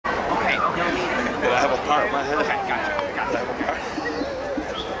have a part in my head. Okay, gotcha. I got that.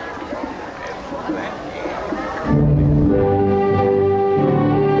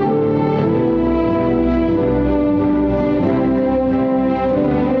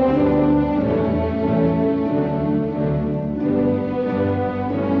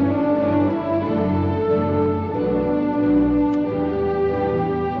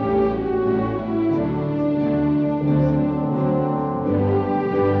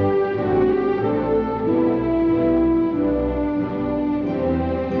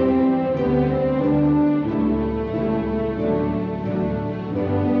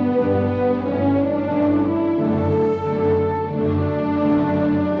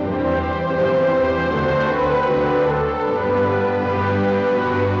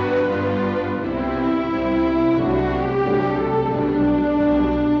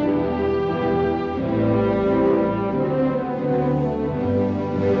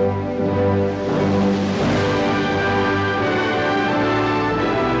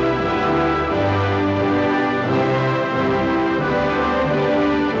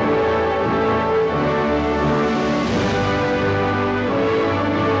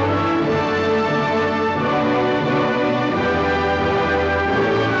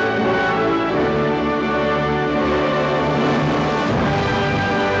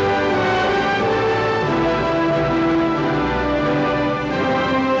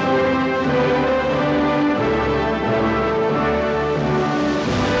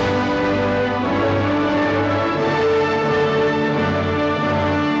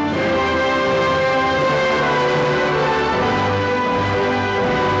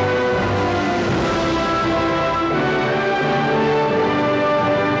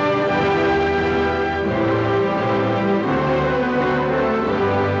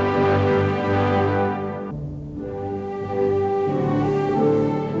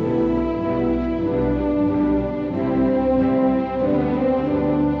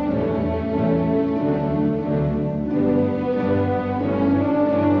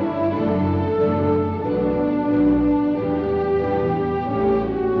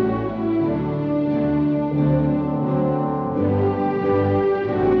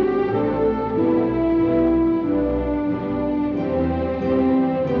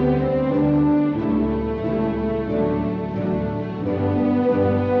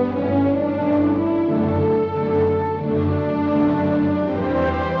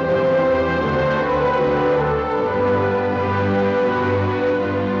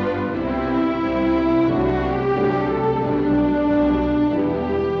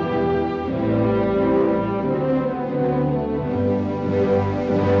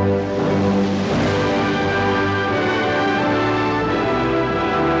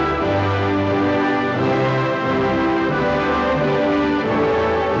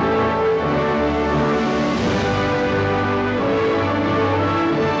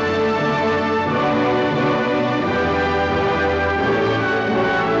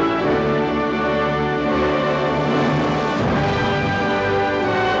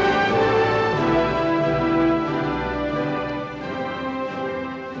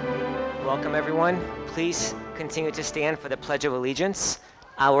 Welcome, everyone. Please continue to stand for the Pledge of Allegiance.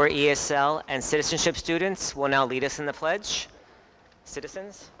 Our ESL and citizenship students will now lead us in the pledge.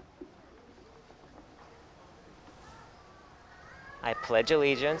 Citizens. I pledge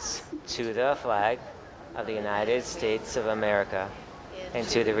allegiance to the flag of the United States of America and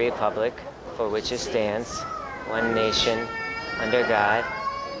to the republic for which it stands, one nation, under God,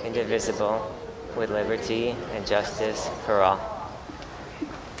 indivisible, with liberty and justice for all.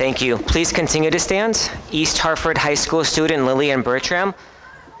 Thank you. Please continue to stand. East Hartford High School student Lillian Bertram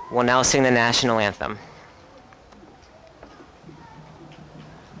will now sing the national anthem.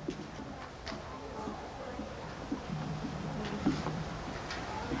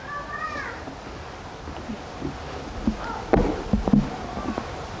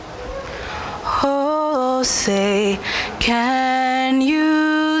 Oh, say, can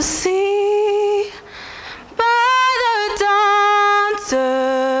you see by the dawn's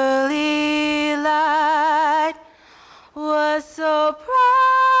early light what so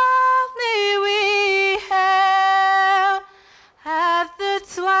proudly we hailed at the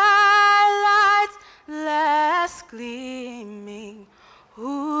twilight's last gleaming,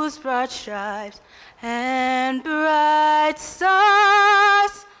 whose broad stripes and bright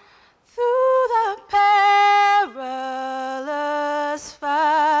stars through the perilous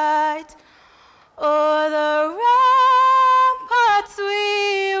fight, o'er the ramparts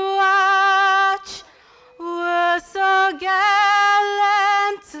we watch, were so gallantly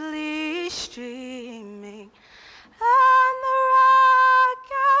streaming, and the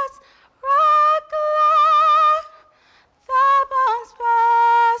rockets rock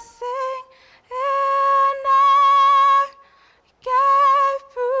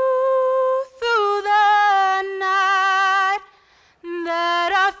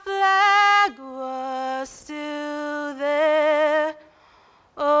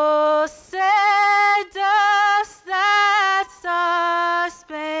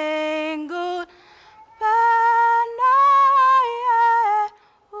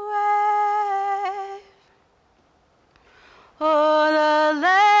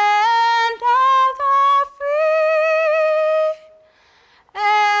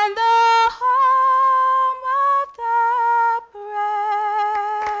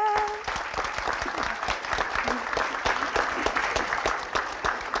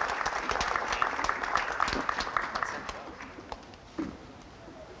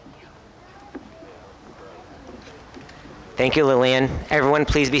Thank you, Lillian. Everyone,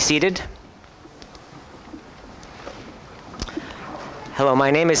 please be seated. Hello,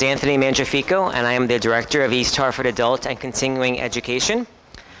 my name is Anthony Mangiafico, and I am the Director of East Hartford Adult and Continuing Education.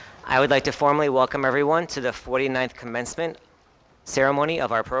 I would like to formally welcome everyone to the 49th commencement ceremony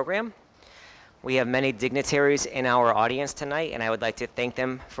of our program. We have many dignitaries in our audience tonight, and I would like to thank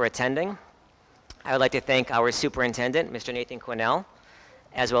them for attending. I would like to thank our superintendent, Mr. Nathan Quinnell,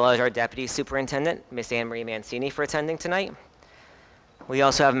 as well as our deputy superintendent, Ms. Anne Marie Mancini, for attending tonight. We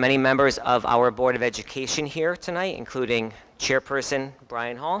also have many members of our Board of Education here tonight, including Chairperson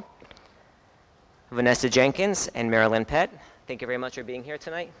Brian Hall, Vanessa Jenkins, and Marilyn Pett. Thank you very much for being here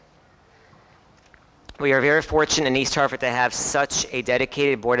tonight. We are very fortunate in East Hartford to have such a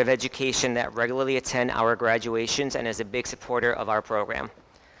dedicated Board of Education that regularly attend our graduations and is a big supporter of our program.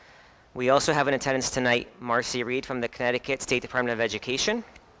 We also have in attendance tonight Marcy Reed from the Connecticut State Department of Education,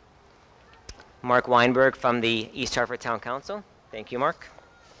 Mark Weinberg from the East Hartford Town Council. Thank you, Mark.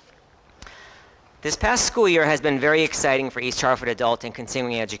 This past school year has been very exciting for East Hartford Adult and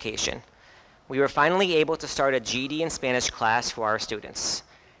Continuing Education. We were finally able to start a GED and Spanish class for our students.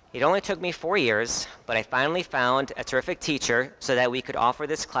 It only took me 4 years, but I finally found a terrific teacher so that we could offer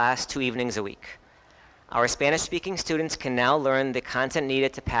this class 2 evenings a week. Our Spanish-speaking students can now learn the content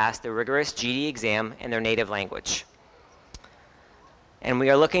needed to pass the rigorous GED exam in their native language. And we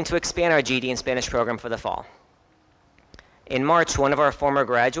are looking to expand our GED and Spanish program for the fall. In March, one of our former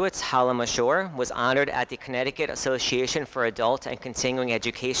graduates, Hala Mashore, was honored at the Connecticut Association for Adult and Continuing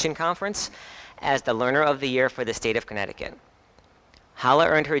Education Conference as the Learner of the Year for the state of Connecticut. Hala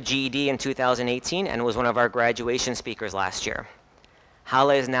earned her GED in 2018 and was one of our graduation speakers last year.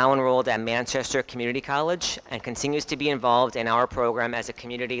 Hala is now enrolled at Manchester Community College and continues to be involved in our program as a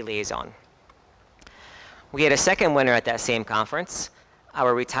community liaison. We had a second winner at that same conference.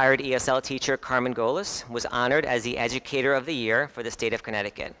 Our retired ESL teacher, Carmen Golis, was honored as the Educator of the Year for the state of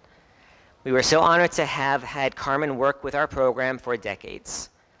Connecticut. We were so honored to have had Carmen work with our program for decades.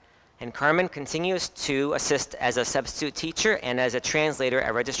 And Carmen continues to assist as a substitute teacher and as a translator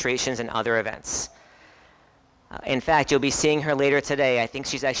at registrations and other events. In fact, you'll be seeing her later today. I think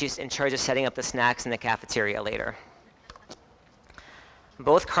she's actually in charge of setting up the snacks in the cafeteria later.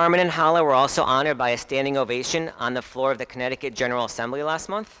 Both Carmen and Hala were also honored by a standing ovation on the floor of the Connecticut General Assembly last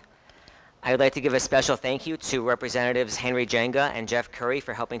month. I would like to give a special thank you to Representatives Henry Jenga and Jeff Curry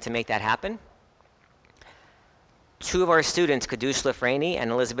for helping to make that happen. 2 of our students, Kadush Lafrani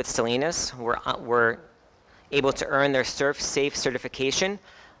and Elizabeth Salinas, were able to earn their Surf Safe certification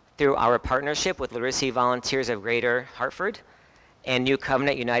through our partnership with Literacy Volunteers of Greater Hartford and New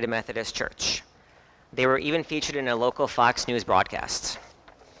Covenant United Methodist Church. They were even featured in a local Fox News broadcast.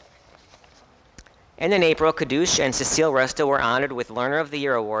 And in April, Kadush and Cecile Resto were honored with Learner of the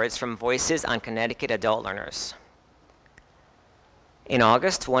Year awards from Voices on Connecticut Adult Learners. In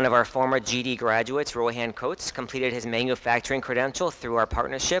August, one of our former GD graduates, Rohan Coates, completed his manufacturing credential through our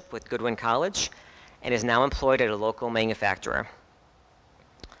partnership with Goodwin College and is now employed at a local manufacturer.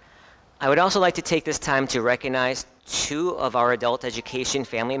 I would also like to take this time to recognize 2 of our adult education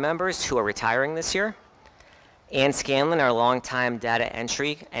family members who are retiring this year. Ann Scanlon, our longtime data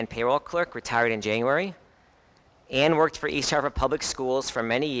entry and payroll clerk, retired in January. Ann worked for East Hartford Public Schools for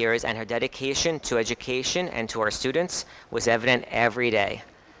many years, and her dedication to education and to our students was evident every day.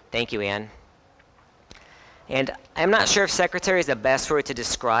 Thank you, Ann. And I'm not sure if secretary is the best word to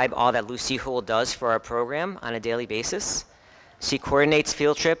describe all that Lucy Houle does for our program on a daily basis. She coordinates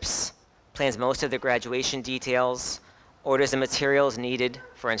field trips, plans most of the graduation details, orders the materials needed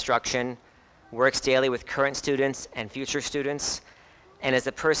for instruction, works daily with current students and future students, and is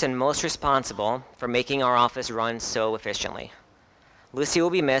the person most responsible for making our office run so efficiently. Lucy will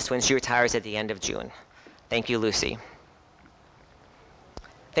be missed when she retires at the end of June. Thank you, Lucy.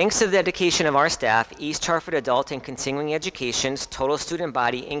 Thanks to the dedication of our staff, East Hartford Adult and Continuing Education's total student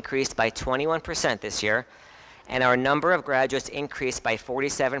body increased by 21% this year, and our number of graduates increased by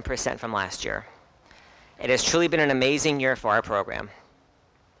 47% from last year. It has truly been an amazing year for our program.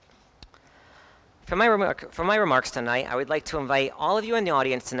 For my remarks tonight, I would like to invite all of you in the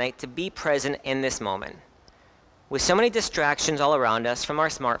audience tonight to be present in this moment. With so many distractions all around us, from our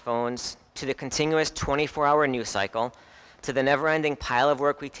smartphones to the continuous 24-hour news cycle to the never-ending pile of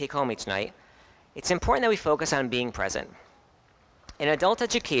work we take home each night, it's important that we focus on being present. In adult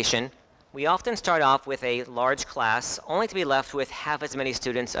education, we often start off with a large class only to be left with half as many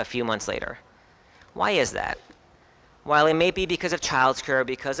students a few months later. Why is that? While it may be because of childcare or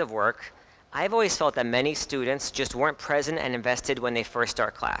because of work, I've always felt that many students just weren't present and invested when they first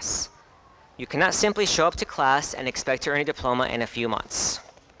start class. You cannot simply show up to class and expect to earn a diploma in a few months.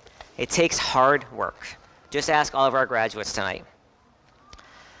 It takes hard work, Just ask all of our graduates tonight.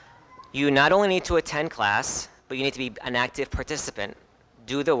 You not only need to attend class, but you need to be an active participant.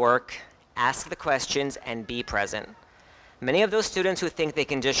 Do the work, ask the questions, and be present. Many of those students who think they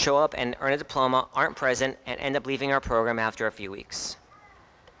can just show up and earn a diploma aren't present and end up leaving our program after a few weeks.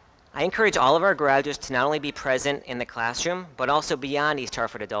 I encourage all of our graduates to not only be present in the classroom, but also beyond East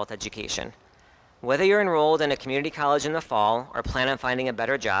Hartford adult education. Whether you're enrolled in a community college in the fall or plan on finding a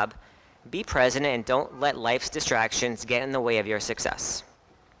better job, be present and don't let life's distractions get in the way of your success.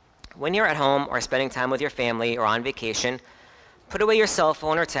 When you're at home or spending time with your family or on vacation, put away your cell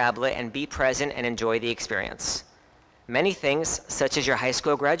phone or tablet and be present and enjoy the experience. Many things, such as your high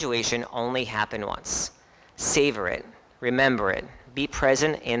school graduation, only happen once. Savor it, remember it, be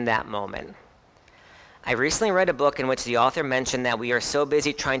present in that moment. I recently read a book in which the author mentioned that we are so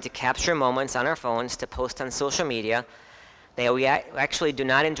busy trying to capture moments on our phones to post on social media that we actually do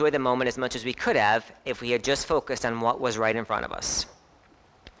not enjoy the moment as much as we could have if we had just focused on what was right in front of us.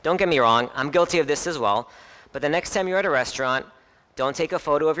 Don't get me wrong, I'm guilty of this as well, but the next time you're at a restaurant, don't take a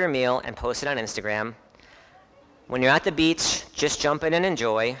photo of your meal and post it on Instagram. When you're at the beach, just jump in and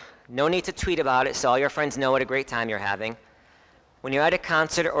enjoy. No need to tweet about it so all your friends know what a great time you're having. When you're at a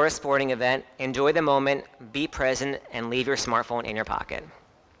concert or a sporting event, enjoy the moment, be present, and leave your smartphone in your pocket.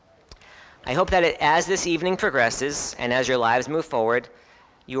 I hope that as this evening progresses and as your lives move forward,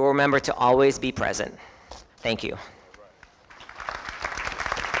 you will remember to always be present. Thank you.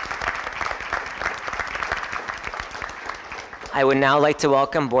 I would now like to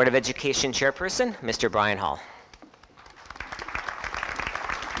welcome Board of Education Chairperson, Mr. Brian Hall.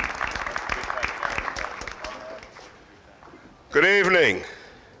 Good evening.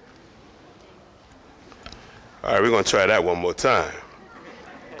 All right, we're going to try that one more time.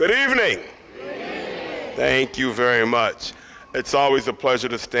 Good evening. Good evening. Thank you very much. It's always a pleasure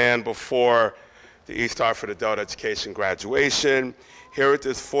to stand before the East Hartford Adult Education graduation here at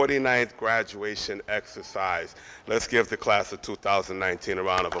this 49th graduation exercise. Let's give the class of 2019 a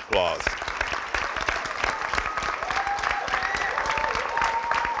round of applause.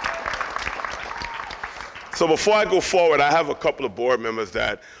 So before I go forward, I have a couple of board members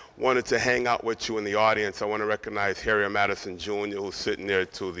that wanted to hang out with you in the audience. I want to recognize Harry Madison Jr., who's sitting there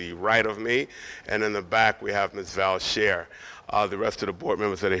to the right of me, and in the back we have Ms. Val Scher. The rest of the board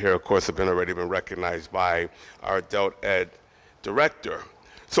members that are here, of course, have already been recognized by our adult ed director.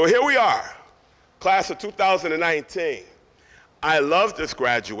 So here we are, class of 2019. I love this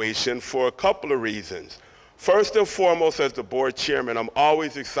graduation for a couple of reasons. First and foremost, as the board chairman, I'm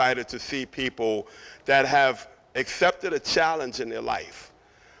always excited to see people that have accepted a challenge in their life.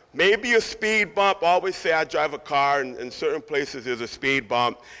 Maybe a speed bump. I always say I drive a car, and in certain places there's a speed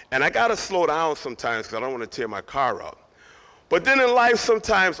bump, and I gotta slow down sometimes because I don't want to tear my car up. But then in life,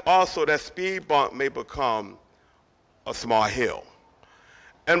 sometimes also that speed bump may become a small hill.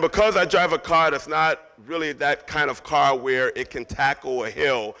 And because I drive a car that's not really that kind of car where it can tackle a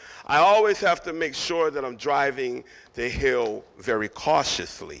hill, I always have to make sure that I'm driving the hill very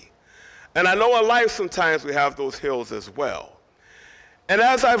cautiously. And I know in life sometimes we have those hills as well. And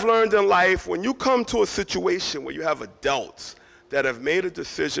as I've learned in life, when you come to a situation where you have adults that have made a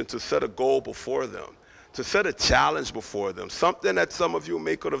decision to set a goal before them, to set a challenge before them, something that some of you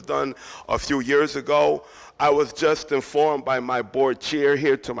may could have done a few years ago. I was just informed by my board chair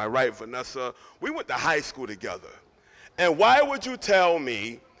here to my right, Vanessa, we went to high school together. And why would you tell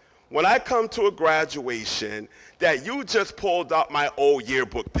me when I come to a graduation that you just pulled out my old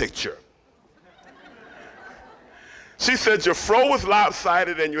yearbook picture? She said your fro was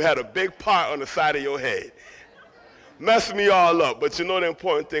lopsided and you had a big part on the side of your head. Messed me all up, but you know the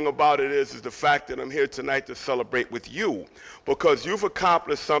important thing about it is the fact that I'm here tonight to celebrate with you because you've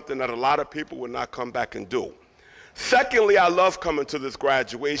accomplished something that a lot of people would not come back and do. Secondly, I love coming to this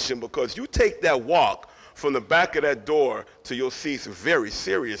graduation because you take that walk from the back of that door to your seats very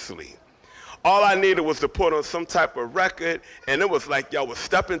seriously. All I needed was to put on some type of record, and it was like y'all was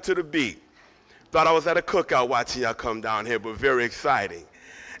stepping to the beat. Thought I was at a cookout watching y'all come down here, but very exciting.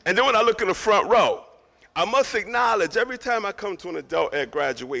 And then when I look in the front row, I must acknowledge every time I come to an adult ed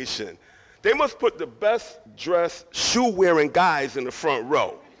graduation, they must put the best dressed shoe-wearing guys in the front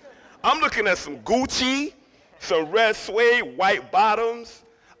row. I'm looking at some Gucci, some red suede, white bottoms.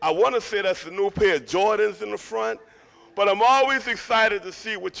 I want to say that's a new pair of Jordans in the front, but I'm always excited to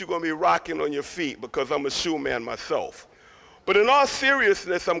see what you're going to be rocking on your feet because I'm a shoe man myself. But in all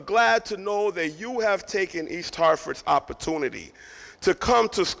seriousness, I'm glad to know that you have taken East Hartford's opportunity to come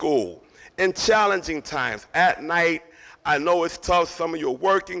to school in challenging times. At night, I know it's tough. Some of you are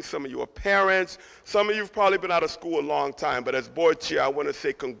working, some of you are parents, some of you have probably been out of school a long time, but as board chair, I want to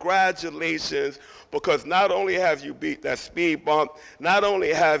say congratulations, because not only have you beat that speed bump, not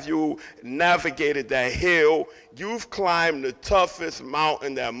only have you navigated that hill, you've climbed the toughest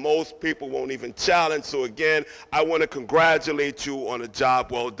mountain that most people won't even challenge. So again, I want to congratulate you on a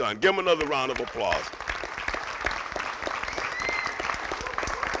job well done. Give them another round of applause.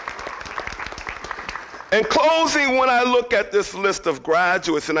 In closing, when I look at this list of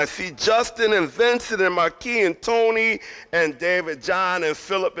graduates and I see Justin and Vincent and Marquis and Tony and David, John and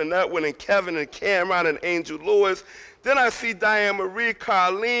Philip and Edwin and Kevin and Cameron and Angel Lewis, then I see Diane Marie,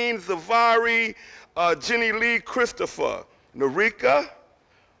 Carlene, Zavari, Jenny Lee, Christopher, Narika,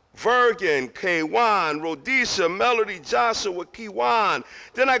 Vergen, Kwan, Rhodesia, Melody, Joshua, Kiwan.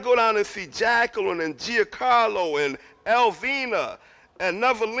 Then I go down and see Jacqueline and Giancarlo and Elvina and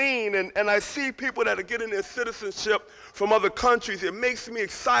Neveline, and I see people that are getting their citizenship from other countries. It makes me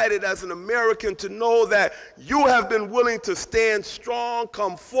excited as an American to know that you have been willing to stand strong,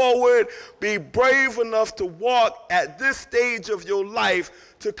 come forward, be brave enough to walk at this stage of your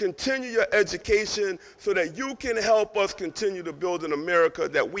life to continue your education so that you can help us continue to build an America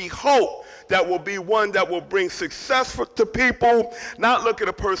that we hope that will be one that will bring success to people, not look at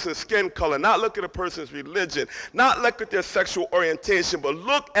a person's skin color, not look at a person's religion, not look at their sexual orientation, but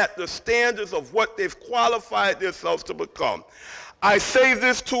look at the standards of what they've qualified themselves to become. I say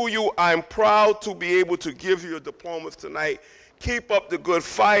this to you, I'm proud to be able to give you your diplomas tonight. Keep up the good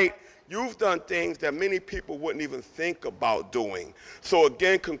fight. You've done things that many people wouldn't even think about doing. So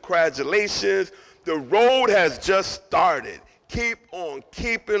again, congratulations. The road has just started. Keep on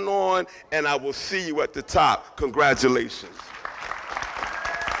keeping on, and I will see you at the top. Congratulations.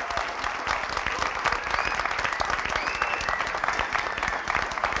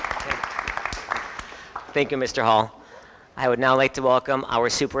 Thank you, Mr. Hall. I would now like to welcome our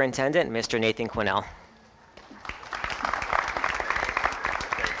superintendent, Mr. Nathan Quinnell.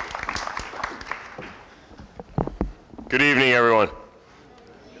 Good evening, everyone.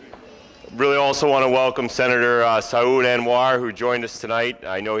 Really also want to welcome Senator Saud Anwar, who joined us tonight.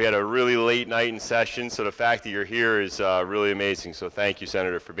 I know he had a really late night in session, so the fact that you're here is really amazing. So thank you,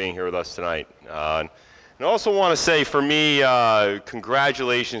 Senator, for being here with us tonight. And I also want to say, for me,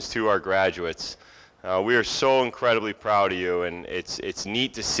 congratulations to our graduates. We are so incredibly proud of you, and it's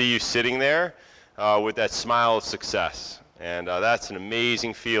neat to see you sitting there with that smile of success. And that's an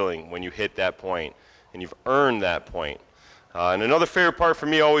amazing feeling when you hit that point, and you've earned that point. And another favorite part for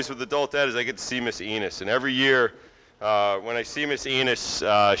me always with adult ed is I get to see Miss Enos. And every year when I see Miss Enos,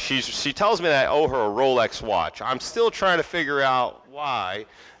 she tells me that I owe her a Rolex watch. I'm still trying to figure out why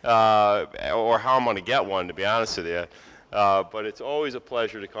or how I'm going to get one, to be honest with you. But it's always a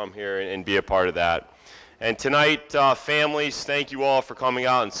pleasure to come here and be a part of that. And tonight, families, thank you all for coming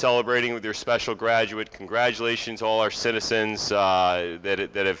out and celebrating with your special graduate. Congratulations to all our citizens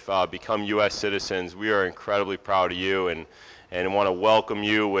that have become U.S. citizens. We are incredibly proud of you and want to welcome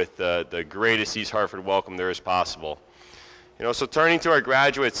you with the greatest East Hartford welcome there is possible. You know, so turning to our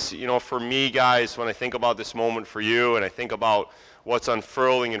graduates, you know, for me, guys, when I think about this moment for you and I think about what's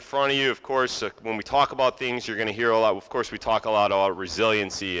unfurling in front of you, of course, when we talk about things, you're going to hear a lot. Of course, we talk a lot about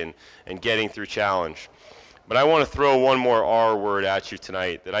resiliency and getting through challenge. But I want to throw one more R word at you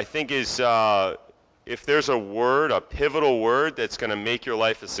tonight that I think is, if there's a word, a pivotal word that's going to make your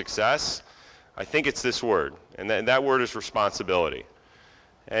life a success, I think it's this word, and that word is responsibility.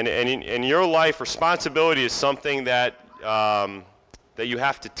 And in your life, responsibility is something that you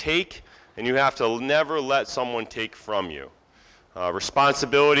have to take, and you have to never let someone take from you.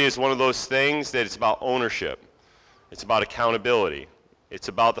 Responsibility is one of those things that it's about ownership. It's about accountability. It's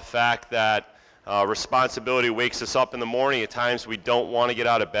about the fact that responsibility wakes us up in the morning. At times we don't want to get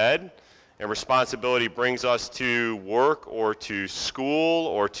out of bed, and responsibility brings us to work or to school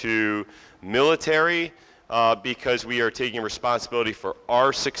or to military because we are taking responsibility for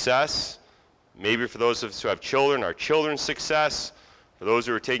our success. Maybe for those of us who have children, our children's success. For those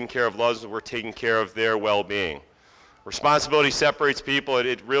who are taking care of loved ones, we're taking care of their well-being. Responsibility separates people.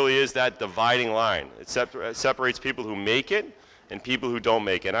 It really is that dividing line. It separates people who make it and people who don't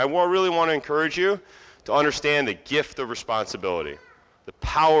make it. And I really want to encourage you to understand the gift of responsibility, the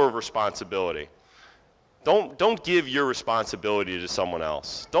power of responsibility. Don't give your responsibility to someone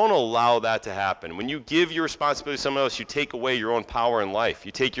else. Don't allow that to happen. When you give your responsibility to someone else, you take away your own power in life.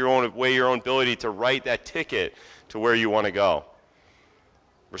 You take away your own ability to write that ticket to where you want to go.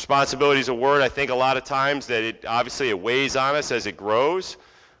 Responsibility is a word, I think, a lot of times that obviously it weighs on us as it grows,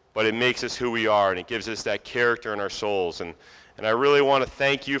 but it makes us who we are, and it gives us that character in our souls. And And I really want to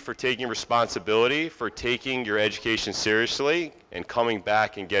thank you for taking responsibility, for taking your education seriously and coming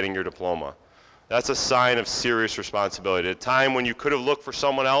back and getting your diploma. That's a sign of serious responsibility. At a time when you could have looked for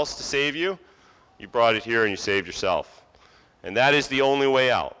someone else to save you, you brought it here and you saved yourself. And that is the only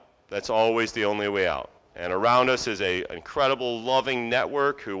way out. That's always the only way out. And around us is an incredible, loving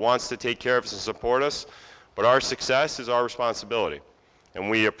network who wants to take care of us and support us. But our success is our responsibility. And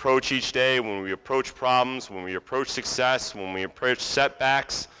we approach each day, when we approach problems, when we approach success, when we approach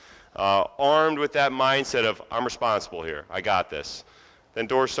setbacks, armed with that mindset of, I'm responsible here, I got this, then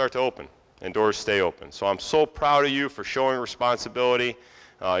doors start to open, and doors stay open. So I'm so proud of you for showing responsibility.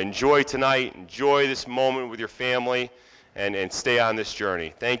 Enjoy tonight, enjoy this moment with your family, and stay on this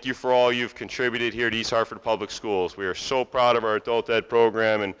journey. Thank you for all you've contributed here at East Hartford Public Schools. We are so proud of our adult ed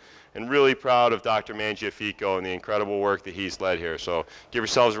program and really proud of Dr. Mangiafico and the incredible work that he's led here. So give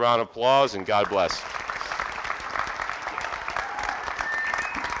yourselves a round of applause and God bless.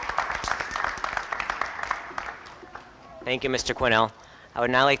 Thank you, Mr. Quinnell. I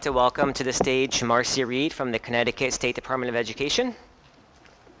would now like to welcome to the stage Marcy Reed from the Connecticut State Department of Education.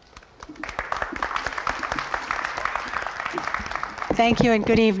 Thank you and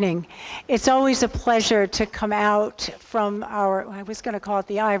good evening. It's always a pleasure to come out from our, I was going to call it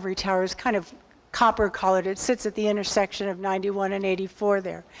the ivory tower, it's kind of copper colored. It sits at the intersection of 91 and 84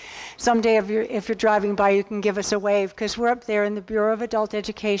 there. Someday if you're driving by, you can give us a wave, because we're up there in the Bureau of Adult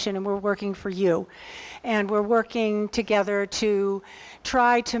Education and we're working for you. And we're working together to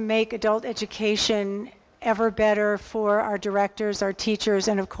try to make adult education ever better for our directors, our teachers,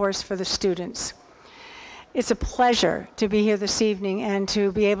 and of course for the students. It's a pleasure to be here this evening and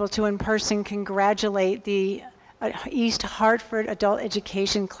to be able to in person congratulate the East Hartford Adult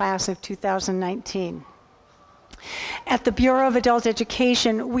Education Class of 2019. At the Bureau of Adult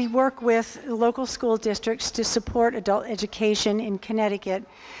Education, we work with local school districts to support adult education in Connecticut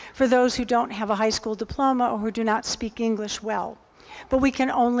for those who don't have a high school diploma or who do not speak English well. But we can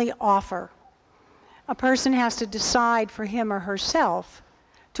only offer. A person has to decide for him or herself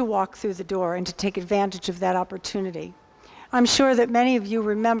to walk through the door and to take advantage of that opportunity. I'm sure that many of you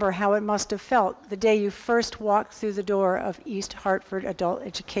remember how it must have felt the day you first walked through the door of East Hartford Adult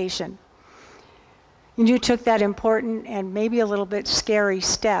Education. And you took that important and maybe a little bit scary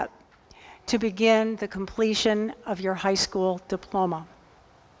step to begin the completion of your high school diploma.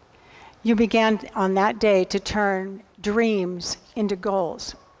 You began on that day to turn dreams into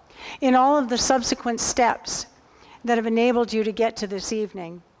goals. In all of the subsequent steps that have enabled you to get to this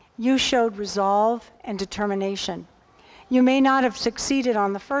evening, you showed resolve and determination. You may not have succeeded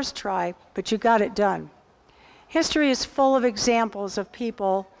on the first try, but you got it done. History is full of examples of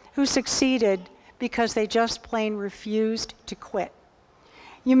people who succeeded because they just plain refused to quit.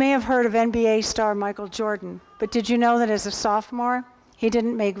 You may have heard of NBA star Michael Jordan, but did you know that as a sophomore, he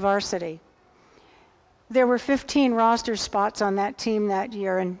didn't make varsity? There were 15 roster spots on that team that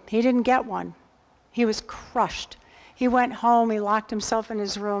year, and he didn't get one. He was crushed. He went home, he locked himself in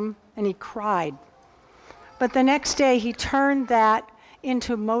his room, and he cried. But the next day, he turned that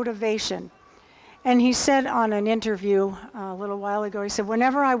into motivation. And he said on an interview a little while ago, he said,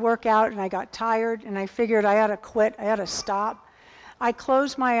 whenever I work out and I got tired and I figured I ought to quit, I ought to stop, I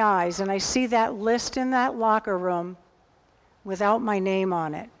close my eyes and I see that list in that locker room without my name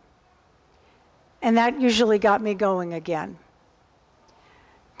on it. And that usually got me going again.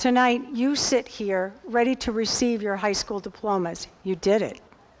 Tonight, you sit here ready to receive your high school diplomas. You did it.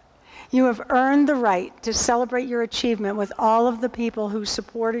 You have earned the right to celebrate your achievement with all of the people who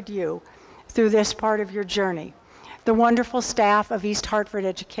supported you through this part of your journey. The wonderful staff of East Hartford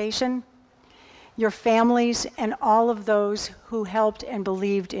Education, your families, and all of those who helped and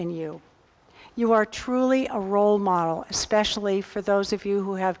believed in you. You are truly a role model, especially for those of you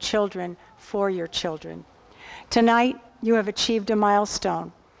who have children for your children. Tonight, you have achieved a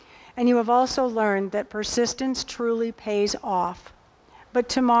milestone. And you have also learned that persistence truly pays off. But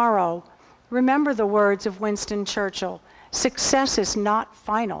tomorrow, remember the words of Winston Churchill, success is not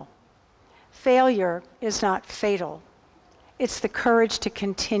final. Failure is not fatal. It's the courage to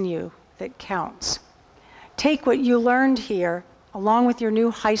continue that counts. Take what you learned here, along with your new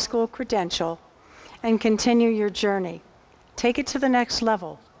high school credential, and continue your journey. Take it to the next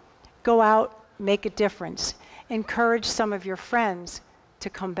level. Go out, make a difference. Encourage some of your friends to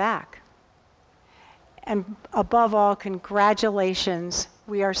come back. And above all, congratulations.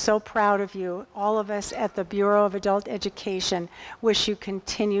 We are so proud of you. All of us at the Bureau of Adult Education wish you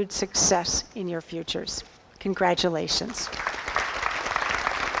continued success in your futures. Congratulations.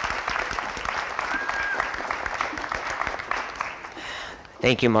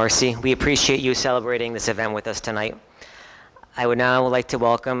 Thank you, Marcy. We appreciate you celebrating this event with us tonight. I would now like to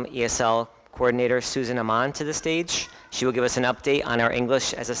welcome ESL Coordinator Susan Aman to the stage. She will give us an update on our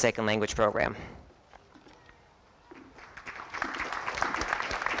English as a Second Language program.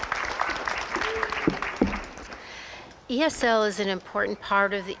 ESL is an important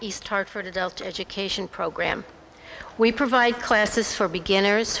part of the East Hartford Adult Education Program. We provide classes for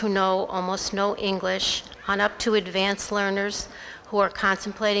beginners who know almost no English on up to advanced learners who are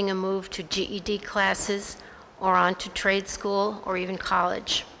contemplating a move to GED classes or on to trade school or even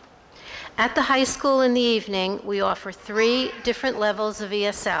college. At the high school in the evening, we offer 3 different levels of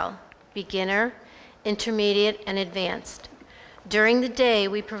ESL: beginner, intermediate, and advanced. During the day,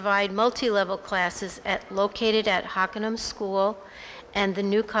 we provide multi-level classes located at Hockenham School and the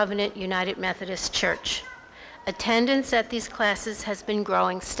New Covenant United Methodist Church. Attendance at these classes has been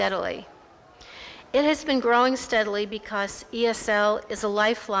growing steadily. It has been growing steadily because ESL is a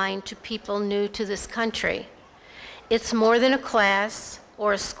lifeline to people new to this country. It's more than a class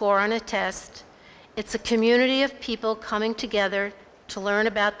or a score on a test. It's a community of people coming together to learn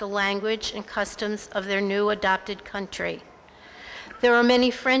about the language and customs of their new adopted country. There are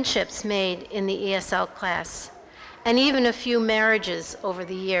many friendships made in the ESL class, and even a few marriages over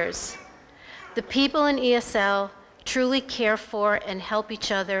the years. The people in ESL truly care for and help each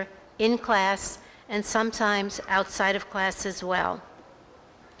other in class and sometimes outside of class as well.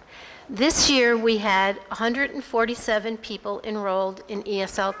 This year we had 147 people enrolled in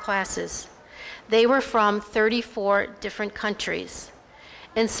ESL classes. They were from 34 different countries.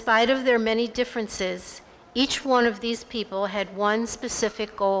 In spite of their many differences, each one of these people had one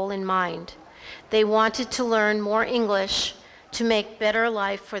specific goal in mind. They wanted to learn more English to make better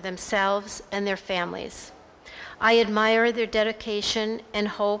life for themselves and their families. I admire their dedication and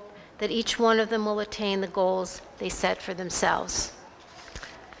hope that each one of them will attain the goals they set for themselves.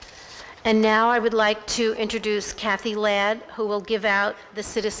 And now I would like to introduce Kathy Ladd, who will give out the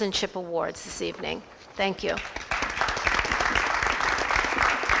Citizenship Awards this evening. Thank you.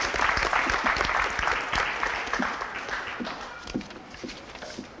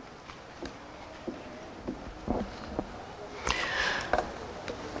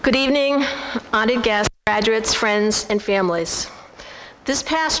 Good evening, honored guests, graduates, friends, and families. This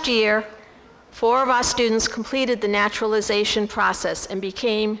past year, 4 of our students completed the naturalization process and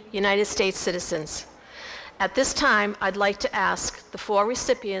became United States citizens. At this time, I'd like to ask the 4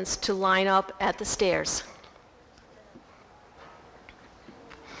 recipients to line up at the stairs.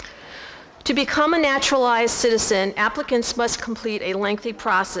 To become a naturalized citizen, applicants must complete a lengthy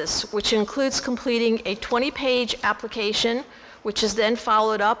process, which includes completing a 20-page application, which is then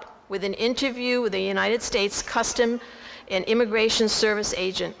followed up with an interview with a United States Customs and Immigration Service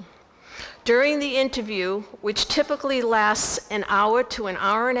agent. During the interview, which typically lasts an hour to an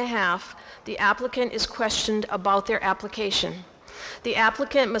hour and a half, the applicant is questioned about their application. The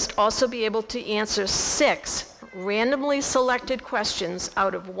applicant must also be able to answer 6 randomly selected questions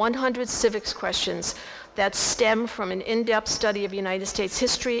out of 100 civics questions that stem from an in-depth study of United States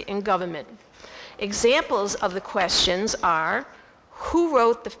history and government. Examples of the questions are: who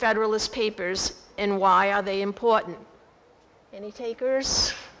wrote the Federalist Papers and why are they important? Any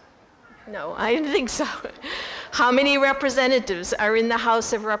takers? No, I didn't think so. How many representatives are in the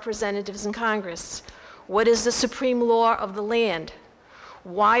House of Representatives and Congress? What is the supreme law of the land?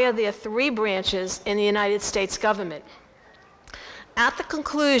 Why are there 3 branches in the United States government? At the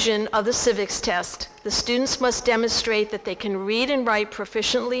conclusion of the civics test, the students must demonstrate that they can read and write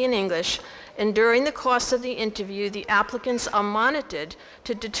proficiently in English, and during the course of the interview, the applicants are monitored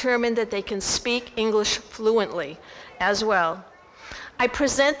to determine that they can speak English fluently as well. I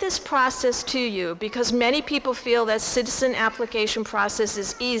present this process to you because many people feel that citizen application process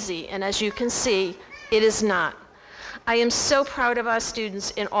is easy, and as you can see, it is not. I am so proud of our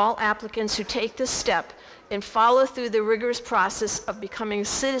students and all applicants who take this step and follow through the rigorous process of becoming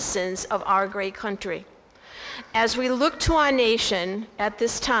citizens of our great country. As we look to our nation at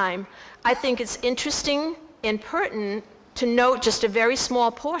this time, I think it's interesting and pertinent to note just a very small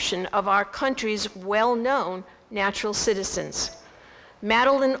portion of our country's well-known natural citizens.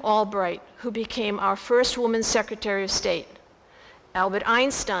 Madeleine Albright, who became our first woman Secretary of State. Albert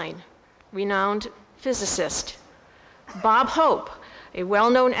Einstein, renowned physicist. Bob Hope, a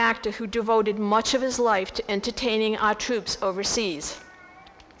well-known actor who devoted much of his life to entertaining our troops overseas.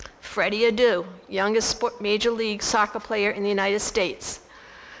 Freddie Adu, youngest Major League Soccer player in the United States.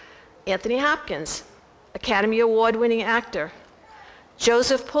 Anthony Hopkins, Academy Award-winning actor.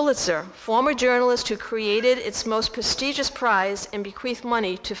 Joseph Pulitzer, former journalist who created its most prestigious prize and bequeathed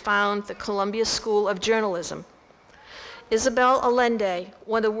money to found the Columbia School of Journalism. Isabel Allende,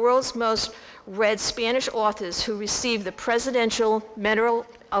 one of the world's most read Spanish authors who received the Presidential Medal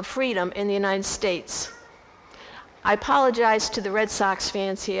of Freedom in the United States. I apologize to the Red Sox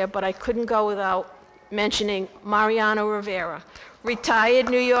fans here, but I couldn't go without mentioning Mariano Rivera, retired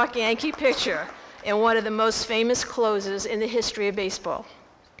New York Yankee pitcher and one of the most famous closers in the history of baseball.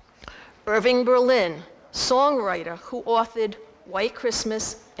 Irving Berlin, songwriter who authored White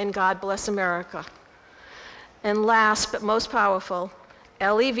Christmas and God Bless America. And last but most powerful,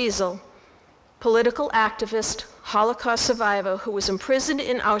 Elie Wiesel, political activist, Holocaust survivor who was imprisoned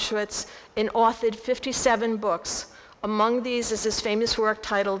in Auschwitz and authored 57 books. Among these is his famous work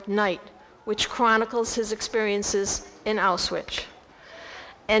titled Night, which chronicles his experiences in Auschwitz.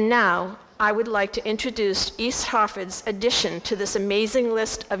 And now, I would like to introduce East Hartford's addition to this amazing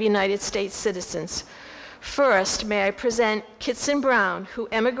list of United States citizens. First, may I present Kitson Brown, who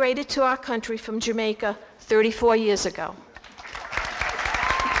emigrated to our country from Jamaica 34 years ago.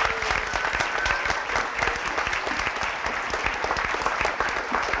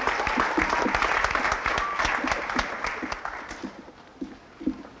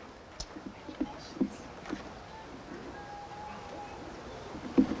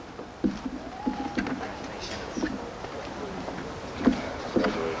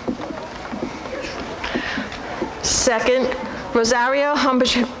 Second, Rosario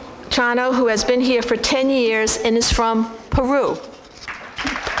Humberchano, who has been here for 10 years and is from Peru.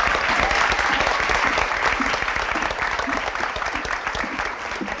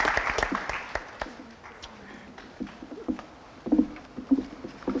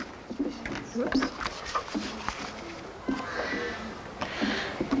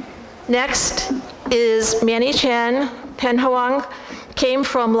 Next is Manny Chan Penhoang, came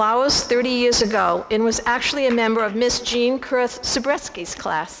from Laos 30 years ago and was actually a member of Miss Jean Kurth Subretsky's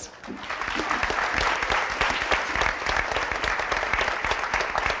class.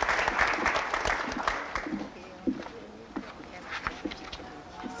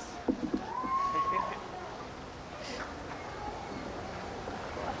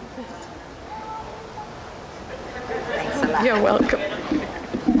 You're welcome.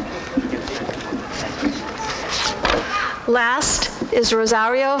 Last is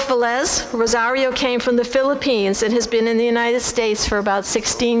Rosario Velez. Rosario came from the Philippines and has been in the United States for about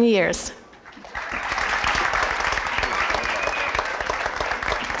 16 years.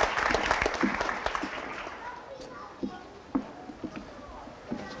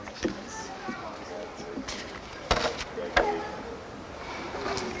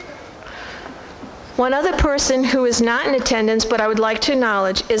 One other person who is not in attendance, but I would like to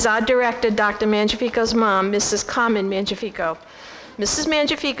acknowledge, is our director, Dr. Mangiafico's mom, Mrs. Carmen Mangiafico. Mrs.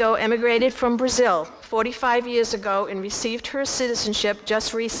 Mangiafico emigrated from Brazil 45 years ago and received her citizenship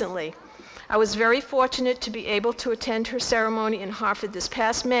just recently. I was very fortunate to be able to attend her ceremony in Hartford this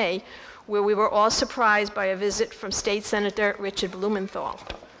past May, where we were all surprised by a visit from State Senator Richard Blumenthal.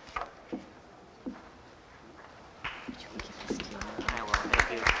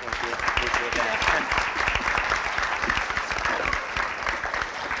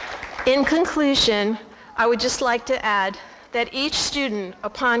 In conclusion, I would just like to add that each student,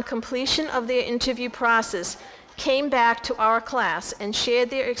 upon completion of their interview process, came back to our class and shared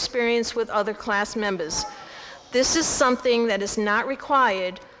their experience with other class members. This is something that is not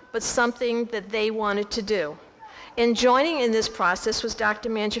required, but something that they wanted to do. And joining in this process was Dr.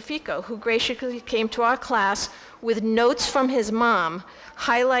 Mangiafico, who graciously came to our class with notes from his mom,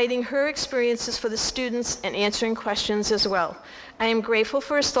 highlighting her experiences for the students and answering questions as well. I am grateful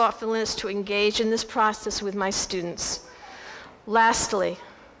for his thoughtfulness to engage in this process with my students. Lastly,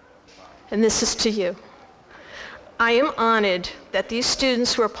 and this is to you, I am honored that these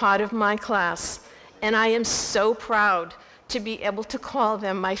students were part of my class, and I am so proud to be able to call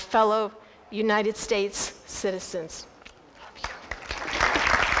them my fellow United States citizens.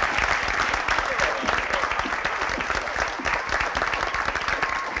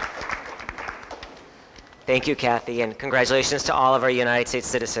 Thank you, Kathy, and congratulations to all of our United States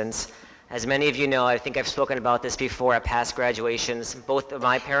citizens. As many of you know, I think I've spoken about this before at past graduations. Both of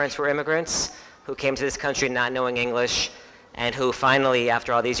my parents were immigrants who came to this country not knowing English and who finally,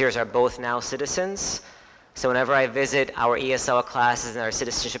 after all these years, are both now citizens. So whenever I visit our ESL classes and our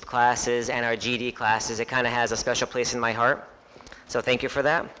citizenship classes and our GD classes, it kind of has a special place in my heart. So thank you for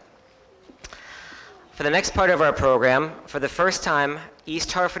that. For the next part of our program, for the first time,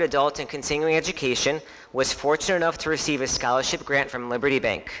 East Hartford Adult and Continuing Education was fortunate enough to receive a scholarship grant from Liberty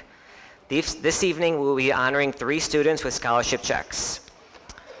Bank. This evening, we will be honoring 3 students with scholarship checks.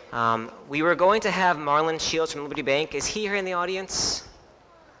 We were going to have Marlon Shields from Liberty Bank. Is he here in the audience?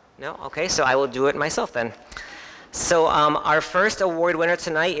 No? Okay, so I will do it myself then. So our first award winner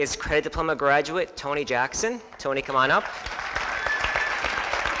tonight is Credit Diploma graduate Tony Jackson. Tony, come on up.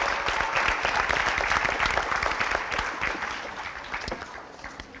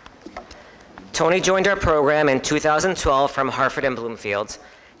 Tony joined our program in 2012 from Hartford and Bloomfield.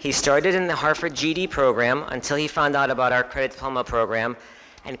 He started in the Hartford GD program until he found out about our Credit Diploma program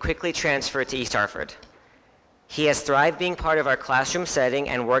and quickly transferred to East Hartford. He has thrived being part of our classroom setting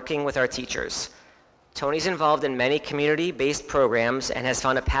and working with our teachers. Tony's involved in many community-based programs and has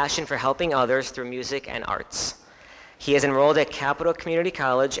found a passion for helping others through music and arts. He is enrolled at Capital Community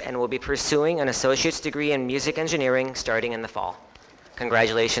College and will be pursuing an associate's degree in music engineering starting in the fall.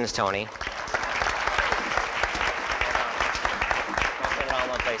 Congratulations, Tony.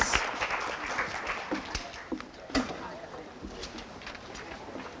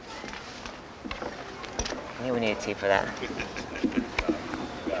 We need a tea for that.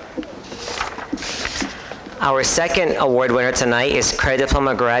 Our second award winner tonight is Credit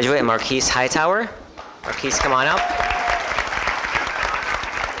Diploma graduate Marquise Hightower. Marquise, come on up.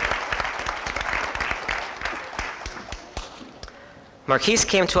 Marquise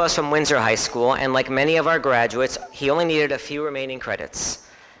came to us from Windsor High School, and like many of our graduates, he only needed a few remaining credits.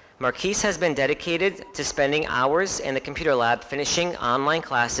 Marquise has been dedicated to spending hours in the computer lab finishing online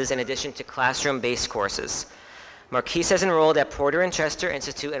classes in addition to classroom-based courses. Marquise has enrolled at Porter and Chester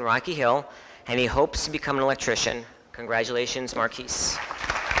Institute in Rocky Hill, and he hopes to become an electrician. Congratulations, Marquise.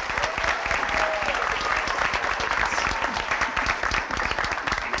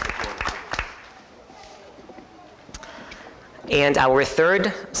 And our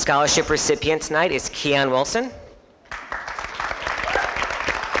third scholarship recipient tonight is Keon Wilson.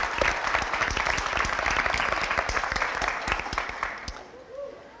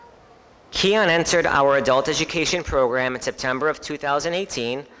 Keon entered our adult education program in September of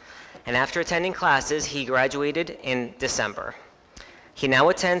 2018, and after attending classes, he graduated in December. He now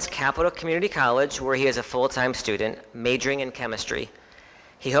attends Capital Community College, where he is a full-time student, majoring in chemistry.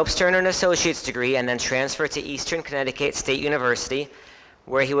 He hopes to earn an associate's degree and then transfer to Eastern Connecticut State University,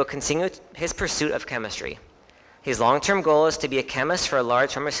 where he will continue his pursuit of chemistry. His long-term goal is to be a chemist for a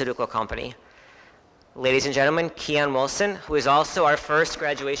large pharmaceutical company. Ladies and gentlemen, Keon Wilson, who is also our first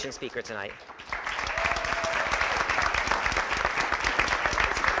graduation speaker tonight.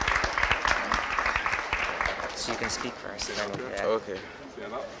 So you can speak first. And then Okay.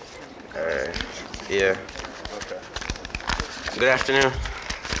 All right. Yeah. Good afternoon.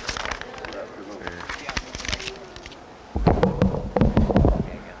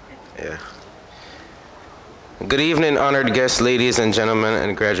 Yeah. Good evening, honored guests, ladies and gentlemen,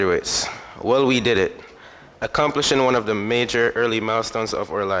 and graduates. Well, we did it, accomplishing one of the major early milestones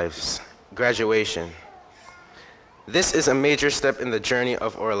of our lives, graduation. This is a major step in the journey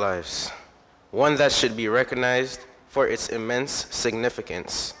of our lives, one that should be recognized for its immense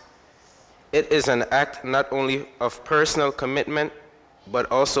significance. It is an act not only of personal commitment,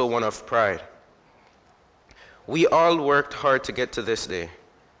 but also one of pride. We all worked hard to get to this day,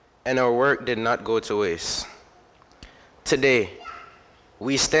 and our work did not go to waste. Today,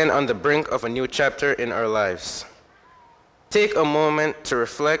 we stand on the brink of a new chapter in our lives. Take a moment to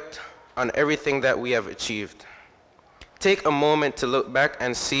reflect on everything that we have achieved. Take a moment to look back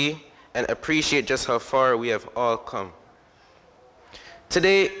and see and appreciate just how far we have all come.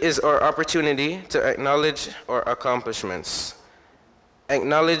 Today is our opportunity to acknowledge our accomplishments,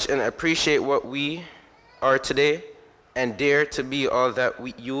 acknowledge and appreciate what we are today, and dare to be all that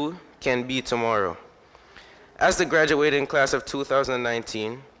you can be tomorrow. As the graduating class of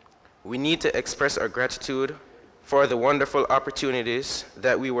 2019, we need to express our gratitude for the wonderful opportunities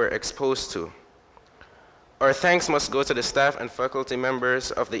that we were exposed to. Our thanks must go to the staff and faculty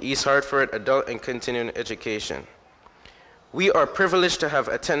members of the East Hartford Adult and Continuing Education. We are privileged to have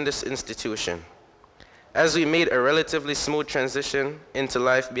attended this institution. As we made a relatively smooth transition into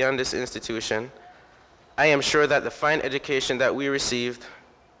life beyond this institution, I am sure that the fine education that we received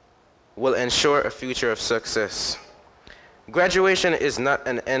will ensure a future of success. Graduation is not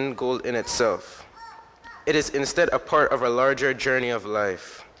an end goal in itself. It is instead a part of a larger journey of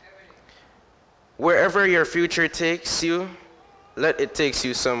life. Wherever your future takes you, let it take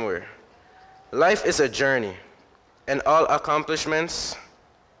you somewhere. Life is a journey, and all accomplishments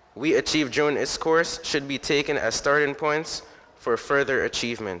we achieve during its course should be taken as starting points for further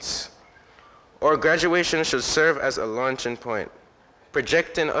achievements. Our graduation should serve as a launching point,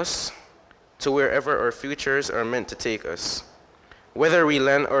 projecting us to wherever our futures are meant to take us. Whether we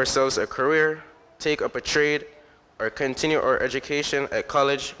land ourselves a career, take up a trade, or continue our education at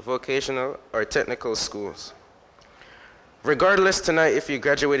college, vocational, or technical schools. Regardless tonight if you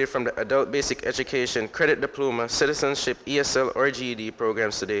graduated from the Adult Basic Education, Credit Diploma, Citizenship, ESL, or GED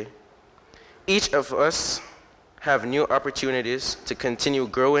programs today, each of us have new opportunities to continue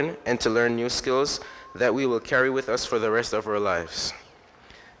growing and to learn new skills that we will carry with us for the rest of our lives.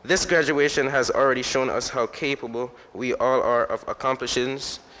 This graduation has already shown us how capable we all are of accomplishing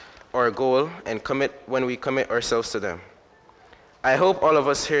our goal and when we commit ourselves to them. I hope all of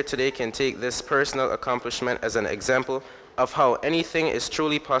us here today can take this personal accomplishment as an example of how anything is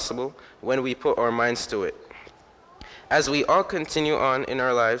truly possible when we put our minds to it. As we all continue on in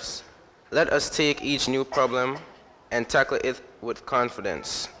our lives, let us take each new problem and tackle it with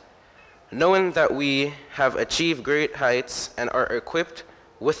confidence, knowing that we have achieved great heights and are equipped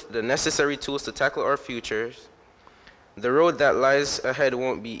with the necessary tools to tackle our futures. The road that lies ahead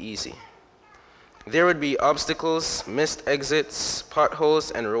won't be easy. There would be obstacles, missed exits,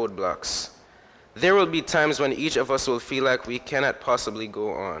 potholes, and roadblocks. There will be times when each of us will feel like we cannot possibly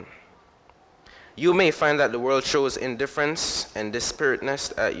go on. You may find that the world shows indifference and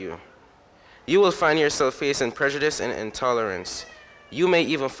dispiritedness at you. You will find yourself facing prejudice and intolerance. You may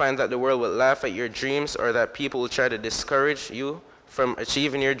even find that the world will laugh at your dreams or that people will try to discourage you from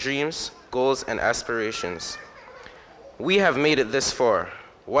achieving your dreams, goals, and aspirations. We have made it this far.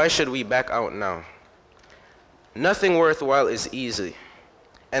 Why should we back out now? Nothing worthwhile is easy,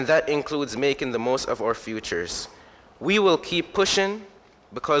 and that includes making the most of our futures. We will keep pushing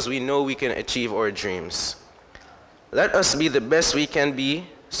because we know we can achieve our dreams. Let us be the best we can be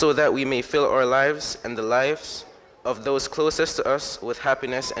so that we may fill our lives and the lives of those closest to us with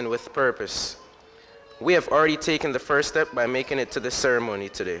happiness and with purpose. We have already taken the first step by making it to the ceremony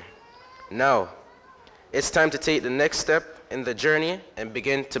today. Now, it's time to take the next step in the journey and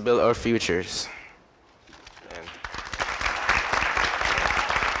begin to build our futures.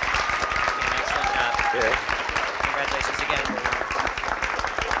 Congratulations again.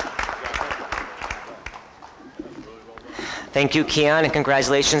 Thank you, Keon, and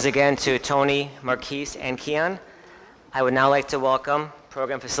congratulations again to Tony, Marquise, and Keon. I would now like to welcome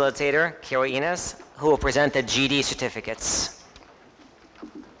Program Facilitator Carol Enos, who will present the GD certificates.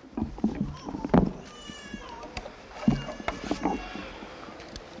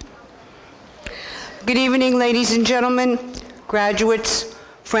 Good evening, ladies and gentlemen, graduates,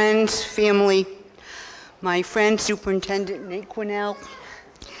 friends, family, my friend Superintendent Nate Quinnell,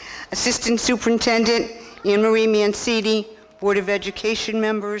 Assistant Superintendent Anne-Marie Mancini, Board of Education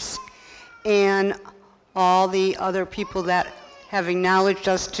members, and all the other people that have acknowledged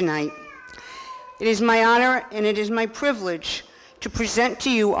us tonight. It is my honor and it is my privilege to present to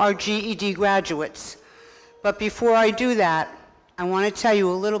you our GED graduates. But before I do that, I want to tell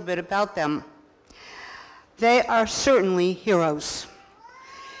you a little bit about them. They are certainly heroes.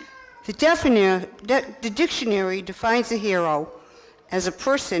 The dictionary defines a hero as a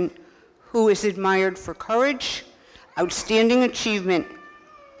person who is admired for courage, outstanding achievement,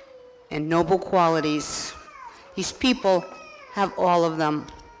 and noble qualities. These people have all of them.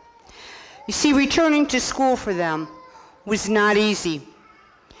 You see, returning to school for them was not easy.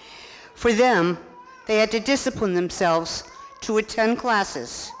 For them, they had to discipline themselves to attend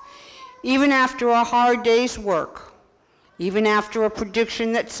classes, even after a hard day's work, even after a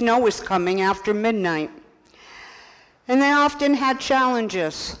prediction that snow was coming after midnight. And they often had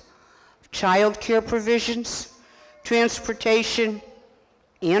challenges, child care provisions, transportation,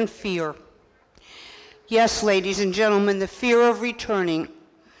 and fear. Yes, ladies and gentlemen, the fear of returning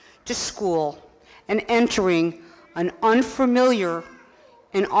to school and entering an unfamiliar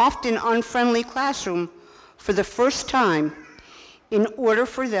and often unfriendly classroom for the first time in order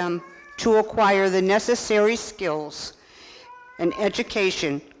for them to acquire the necessary skills and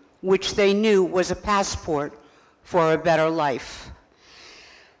education which they knew was a passport for a better life.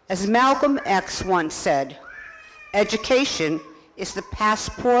 As Malcolm X once said, education is the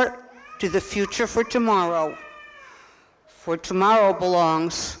passport to the future for tomorrow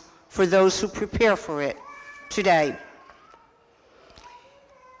belongs for those who prepare for it today.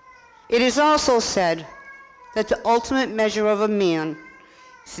 It is also said that the ultimate measure of a man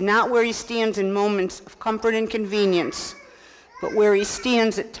is not where he stands in moments of comfort and convenience, but where he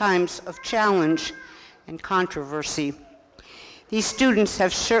stands at times of challenge and controversy. These students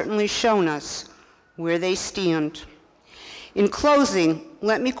have certainly shown us where they stand. In closing,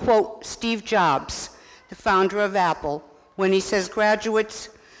 let me quote Steve Jobs, the founder of Apple, when he says, "Graduates,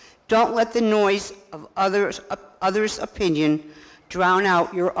 don't let the noise of others' opinion drown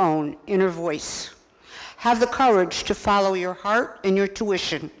out your own inner voice. Have the courage to follow your heart and your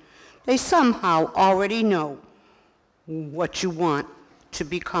tuition. They somehow already know what you want to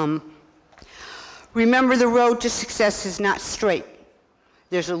become." Remember, the road to success is not straight.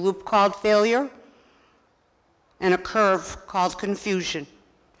 There's a loop called failure and a curve called confusion.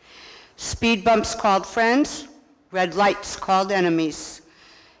 Speed bumps called friends, red lights called enemies,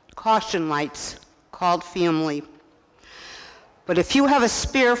 caution lights called family. But if you have a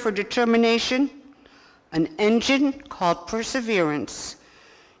spear for determination, an engine called perseverance,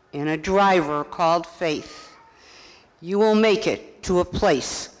 and a driver called faith, you will make it to a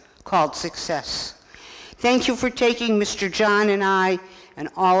place called success. Thank you for taking Mr. John and I and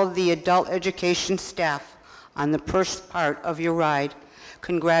all of the adult education staff on the first part of your ride.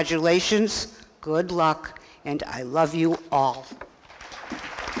 Congratulations, good luck, and I love you all.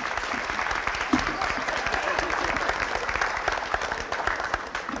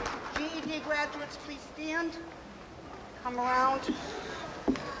 GED graduates, please stand. Come around.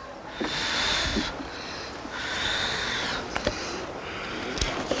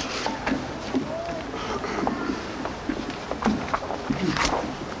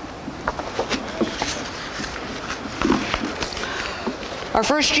 Our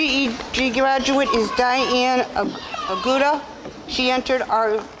first GED graduate is Diane Aguda. She entered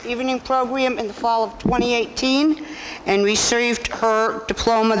our evening program in the fall of 2018 and received her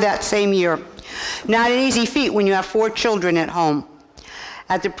diploma that same year. Not an easy feat when you have 4 children at home.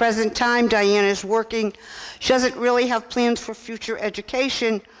 At the present time, Diane is working. She doesn't really have plans for future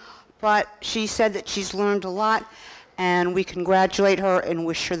education, but she said that she's learned a lot, and we congratulate her and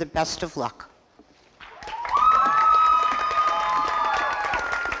wish her the best of luck.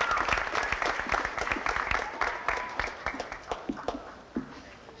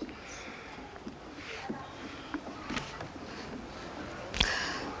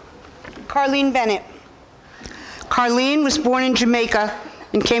 Carlene Bennett. Carlene was born in Jamaica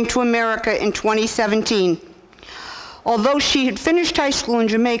and came to America in 2017. Although she had finished high school in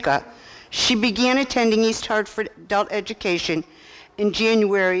Jamaica, she began attending East Hartford Adult Education in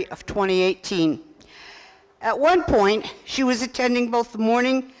January of 2018. At one point, she was attending both the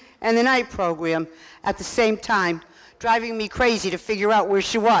morning and the night program at the same time, driving me crazy to figure out where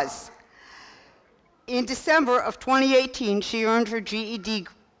she was. In December of 2018, she earned her GED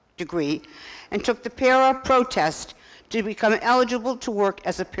degree and took the para-protest to become eligible to work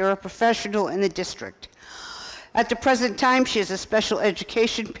as a paraprofessional in the district. At the present time, she is a special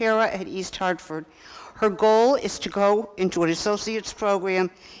education para at East Hartford. Her goal is to go into an associate's program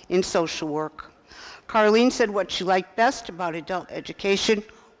in social work. Carlene said what she liked best about adult education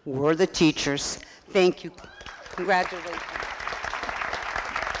were the teachers. Thank you. Congratulations.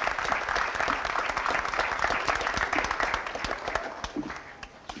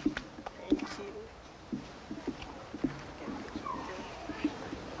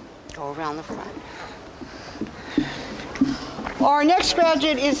 Go around the front. Our next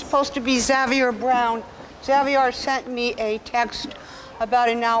graduate is supposed to be Xavier Brown. Xavier sent me a text about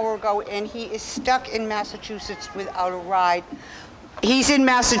an hour ago, and he is stuck in Massachusetts without a ride. He's in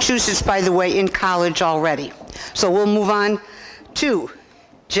Massachusetts, by the way, in college already. So we'll move on to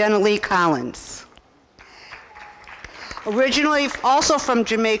Jenna Lee Collins. Originally also from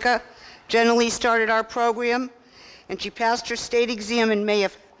Jamaica, Jenna Lee started our program, and she passed her state exam in May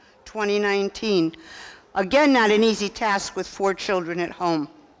of 2019. Again, not an easy task with 4 children at home.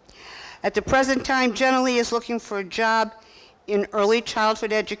 At the present time, Jenna Lee is looking for a job in early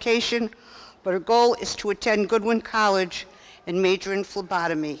childhood education, but her goal is to attend Goodwin College and major in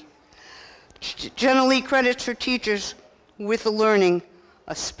phlebotomy. Jenna Lee credits her teachers with the learning,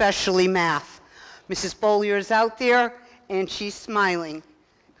 especially math. Mrs. Bollier is out there, and she's smiling.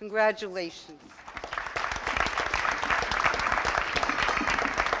 Congratulations.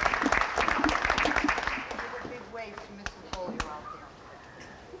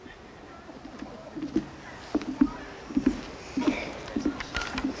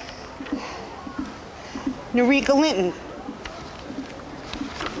 Eureka Linton.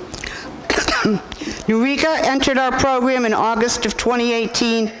 Eureka entered our program in August of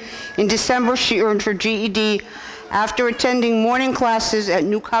 2018. In December, she earned her GED after attending morning classes at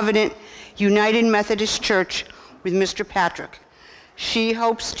New Covenant United Methodist Church with Mr. Patrick. She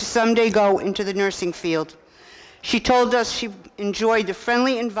hopes to someday go into the nursing field. She told us she enjoyed the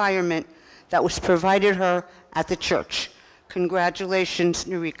friendly environment that was provided her at the church. Congratulations,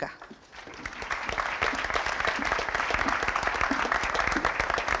 Eureka.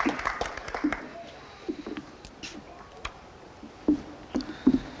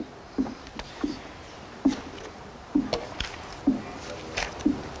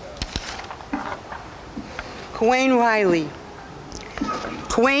 Wayne Riley.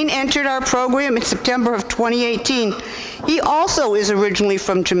 Wayne entered our program in September of 2018. He also is originally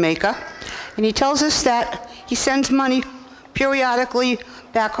from Jamaica And he tells us that he sends money periodically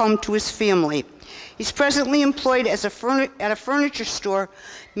back home to his family. He's presently employed as at a furniture store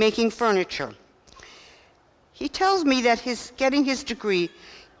making furniture. He tells me that getting his degree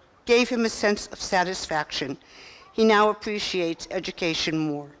gave him a sense of satisfaction. He now appreciates education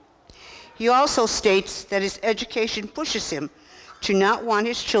more. He also states that his education pushes him to not want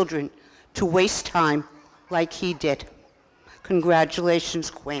his children to waste time like he did. Congratulations,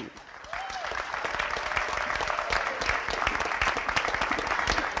 Quinn.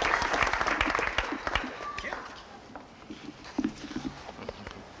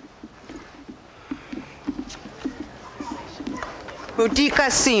 Rudika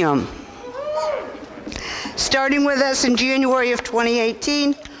Siam. Starting with us in January of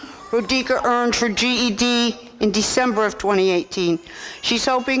 2018, Rudika earned her GED in December of 2018. She's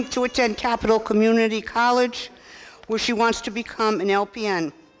hoping to attend Capital Community College, where she wants to become an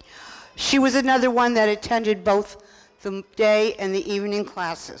LPN. She was another one that attended both the day and the evening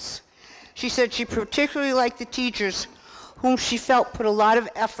classes. She said she particularly liked the teachers whom she felt put a lot of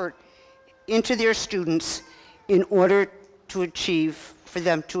effort into their students in order for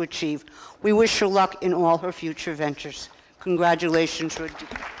them to achieve. We wish her luck in all her future ventures. Congratulations,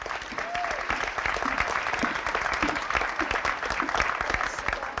 Rudika.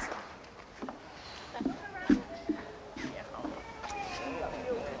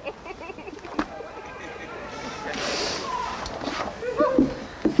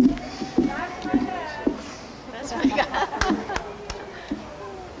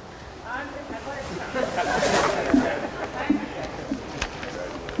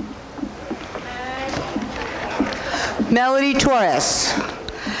 Melody Torres.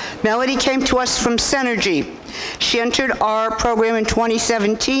 Melody came to us from Synergy. She entered our program in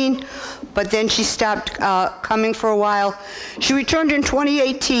 2017, but then she stopped coming for a while. She returned in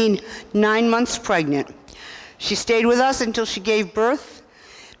 2018, 9 months pregnant. She stayed with us until she gave birth.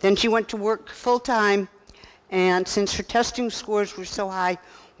 Then she went to work full-time, and since her testing scores were so high,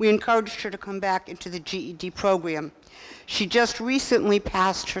 we encouraged her to come back into the GED program. She just recently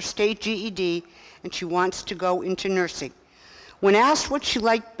passed her state GED, and she wants to go into nursing. When asked what she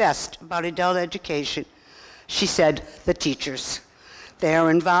liked best about adult education, she said, the teachers. They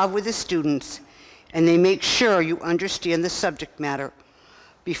are involved with the students, and they make sure you understand the subject matter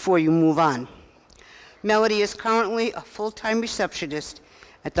before you move on. Melody is currently a full-time receptionist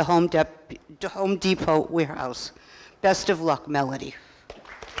at the Home Depot warehouse. Best of luck, Melody.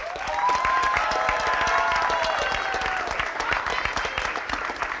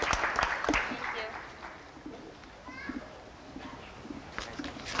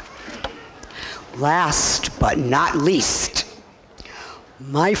 Last but not least,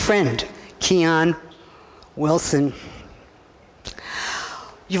 my friend, Keon Wilson.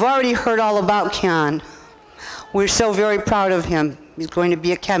 You've already heard all about Keon. We're so very proud of him. He's going to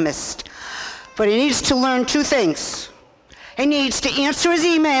be a chemist. But he needs to learn 2 things. He needs to answer his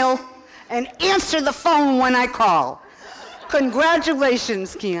email and answer the phone when I call.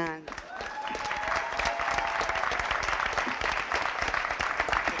 Congratulations, Keon.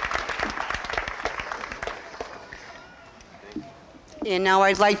 And now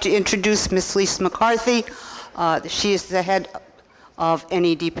I'd like to introduce Ms. Lisa McCarthy. She is the head of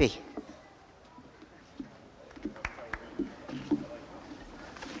NEDP.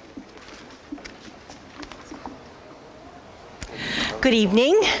 Good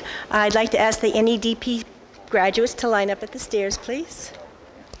evening. I'd like to ask the NEDP graduates to line up at the stairs, please.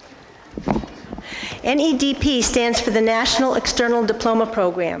 NEDP stands for the National External Diploma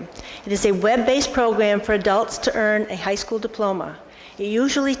Program. It is a web-based program for adults to earn a high school diploma. It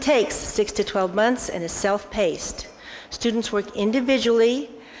usually takes 6 to 12 months and is self-paced. Students work individually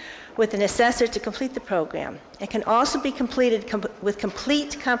with an assessor to complete the program. It can also be completed with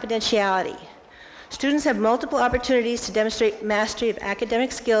complete confidentiality. Students have multiple opportunities to demonstrate mastery of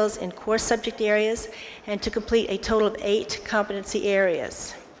academic skills in core subject areas and to complete a total of 8 competency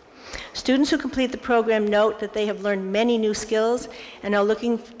areas. Students who complete the program note that they have learned many new skills and are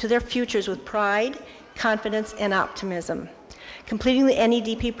looking to their futures with pride, confidence, and optimism. Completing the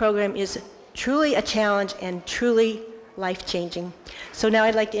NEDP program is truly a challenge and truly life-changing. So now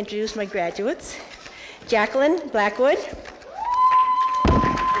I'd like to introduce my graduates. Jacqueline Blackwood.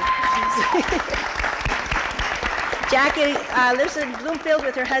 Jackie lives in Bloomfield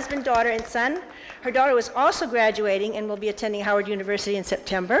with her husband, daughter, and son. Her daughter was also graduating and will be attending Howard University in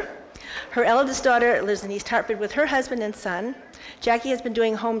September. Her eldest daughter lives in East Hartford with her husband and son. Jackie has been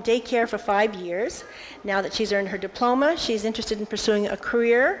doing home daycare for 5 years. Now that she's earned her diploma, she's interested in pursuing a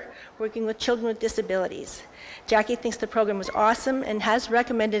career working with children with disabilities. Jackie thinks the program was awesome and has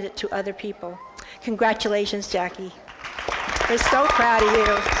recommended it to other people. Congratulations, Jackie. We're so proud of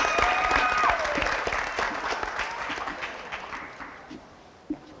you.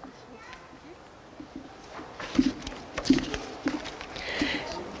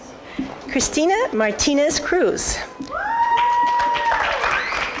 Christina Martinez Cruz.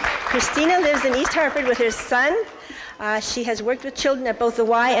 Christina lives in East Hartford with her son. She has worked with children at both the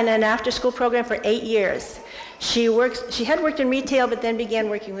Y and an after-school program for 8 years. She had worked in retail, but then began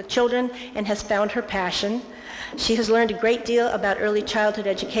working with children and has found her passion. She has learned a great deal about early childhood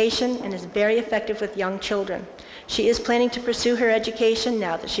education and is very effective with young children. She is planning to pursue her education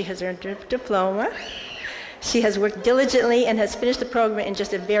now that she has earned her diploma. She has worked diligently and has finished the program in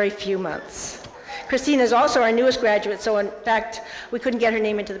just a very few months. Christina is also our newest graduate, so in fact, we couldn't get her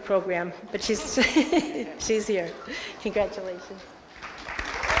name into the program, but she's, she's here. Congratulations.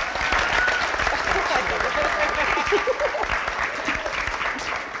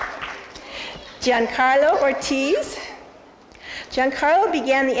 Giancarlo Ortiz. Giancarlo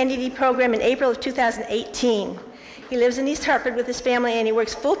began the NDD program in April of 2018. He lives in East Hartford with his family, and he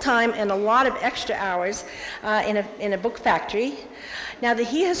works full-time and a lot of extra hours in a book factory. Now that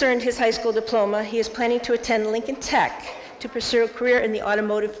he has earned his high school diploma, he is planning to attend Lincoln Tech to pursue a career in the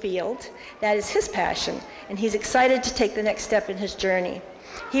automotive field. That is his passion, and he's excited to take the next step in his journey.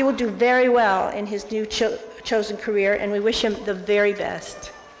 He will do very well in his new chosen career, and we wish him the very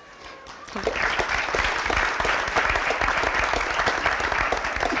best.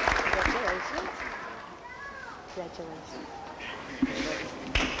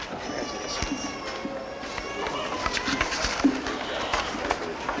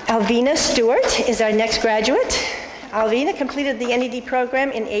 Alvina Stewart is our next graduate. Alvina completed the NED program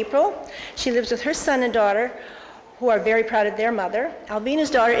in April. She lives with her son and daughter, who are very proud of their mother.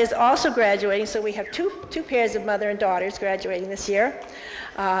 Alvina's daughter is also graduating, so we have two pairs of mother and daughters graduating this year.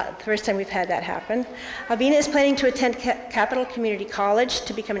 The first time we've had that happen. Alvina is planning to attend Capital Community College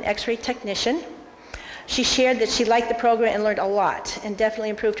to become an X-ray technician. She shared that she liked the program and learned a lot, and definitely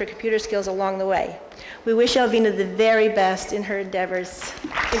improved her computer skills along the way. We wish Alvina the very best in her endeavors.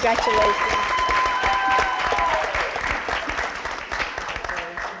 Congratulations.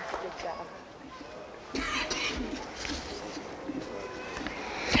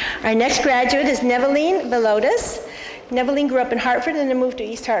 Our next graduate is Neveline Velotis. Neveline grew up in Hartford and then moved to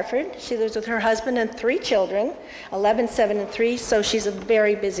East Hartford. She lives with her husband and 3 children, 11, 7, and 3, so she's a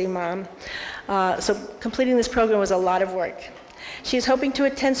very busy mom. So completing this program was a lot of work. She's hoping to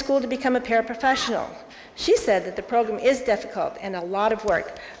attend school to become a paraprofessional. She said that the program is difficult and a lot of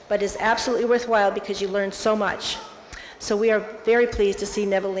work, but is absolutely worthwhile because you learn so much. So we are very pleased to see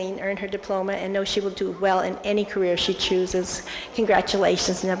Neveline earn her diploma and know she will do well in any career she chooses.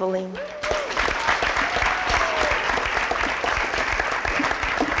 Congratulations, Neveline.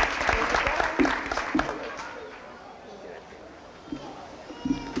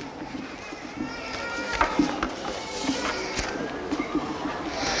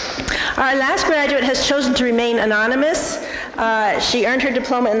 Our last graduate has chosen to remain anonymous. She earned her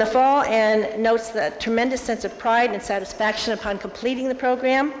diploma in the fall and notes the tremendous sense of pride and satisfaction upon completing the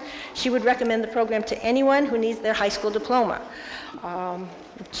program. She would recommend the program to anyone who needs their high school diploma.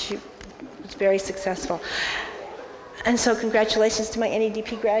 She was very successful. And so congratulations to my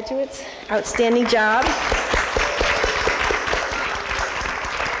NEDP graduates. Outstanding job.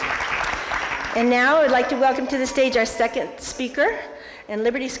 And now I'd like to welcome to the stage our second speaker and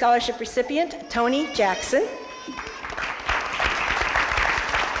Liberty Scholarship recipient, Tony Jackson.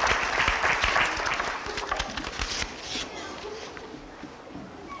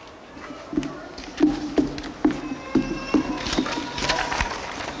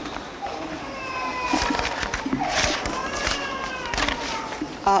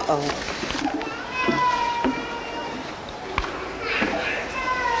 Uh-oh.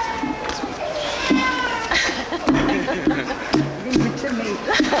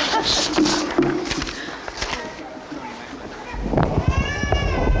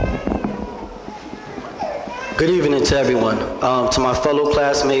 Good evening to everyone. To my fellow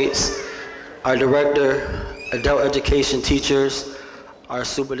classmates, our director, adult education teachers, our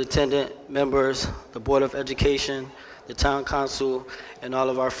superintendent, members, the Board of Education, the town council, and all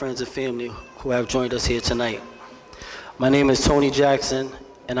of our friends and family who have joined us here tonight. My name is Tony Jackson,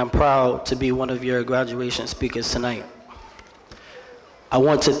 and I'm proud to be one of your graduation speakers tonight. I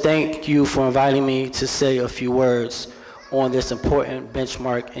want to thank you for inviting me to say a few words on this important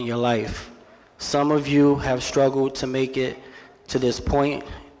benchmark in your life. Some of you have struggled to make it to this point,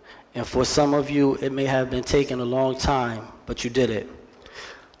 and for some of you, it may have been taking a long time, but you did it.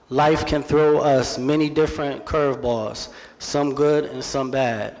 Life can throw us many different curveballs, some good and some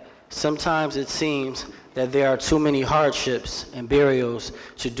bad. Sometimes it seems that there are too many hardships and burials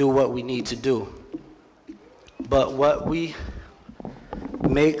to do what we need to do. But what we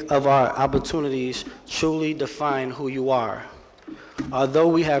make of our opportunities truly define who you are. Although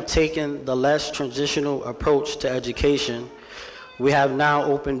we have taken the less traditional approach to education, we have now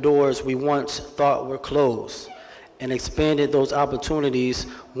opened doors we once thought were closed and expanded those opportunities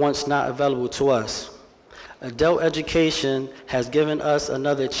once not available to us. Adult education has given us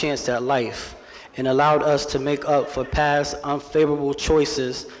another chance at life and allowed us to make up for past unfavorable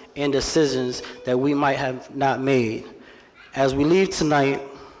choices and decisions that we might have not made. As we leave tonight,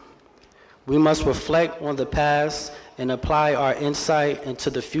 we must reflect on the past and apply our insight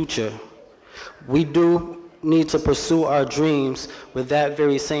into the future. We do need to pursue our dreams with that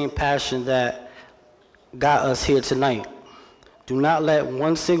very same passion that got us here tonight. Do not let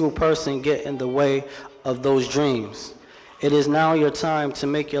one single person get in the way of those dreams. It is now your time to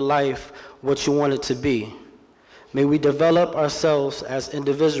make your life what you want it to be. May we develop ourselves as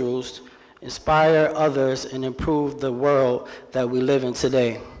individuals, inspire others, and improve the world that we live in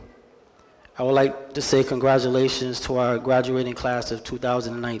today. I would like to say congratulations to our graduating class of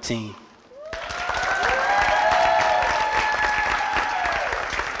 2019.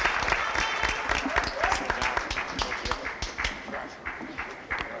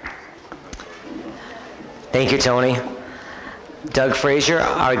 Thank you, Tony. Doug Frazier,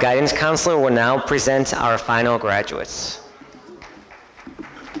 our guidance counselor, will now present our final graduates.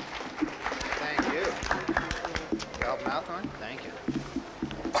 Thank you. Help mouth on? Thank you.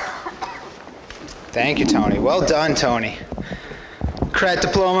 Thank you, Tony. Well done, Tony. Credit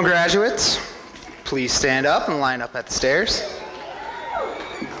diploma graduates, please stand up and line up at the stairs.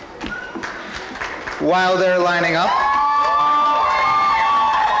 While they're lining up,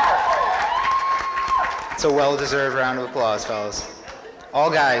 it's a well-deserved round of applause, fellas.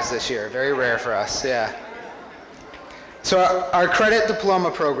 All guys this year, very rare for us, yeah. So our credit diploma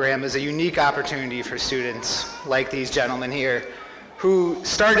program is a unique opportunity for students like these gentlemen here who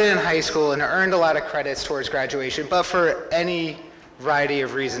started in high school and earned a lot of credits towards graduation, but for any variety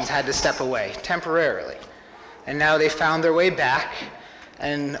of reasons had to step away temporarily. And now they found their way back,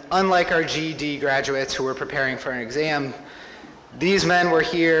 and unlike our GED graduates who were preparing for an exam, these men were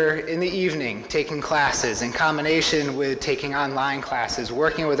here in the evening taking classes in combination with taking online classes,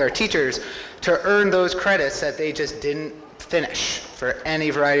 working with our teachers to earn those credits that they just didn't finish for any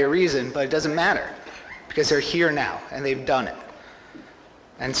variety of reason, but it doesn't matter because they're here now and they've done it.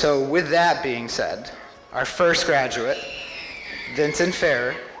 And so with that being said, our first graduate, Vincent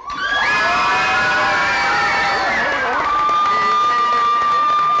Ferrer,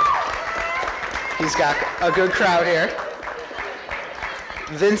 he's got a good crowd here.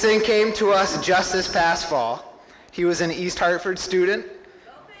 Vincent came to us just this past fall. He was an East Hartford student,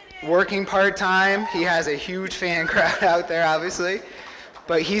 working part-time. He has a huge fan crowd out there, obviously.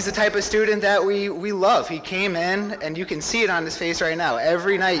 But he's the type of student that we love. He came in, and you can see it on his face right now.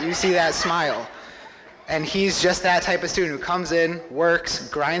 Every night you see that smile. And he's just that type of student who comes in, works,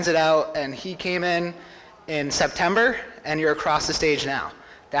 grinds it out, and he came in September, and you're across the stage now.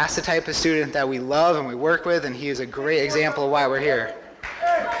 That's the type of student that we love and we work with, and he is a great example of why we're here.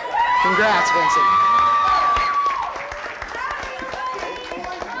 Congrats, Vincent.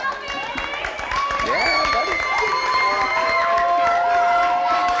 Yeah, buddy.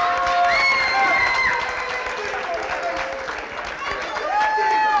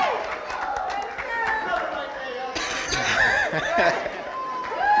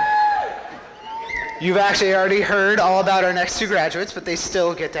 You've actually already heard all about our next two graduates, but they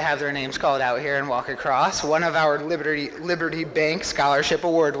still get to have their names called out here and walk across. One of our Liberty Bank Scholarship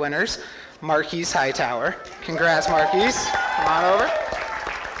Award winners, Marquise Hightower. Congrats, Marquise. Come on over.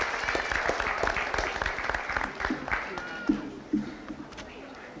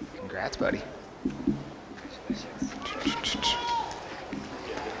 Congrats, buddy.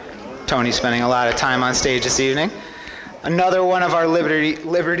 Tony's spending a lot of time on stage this evening. Another one of our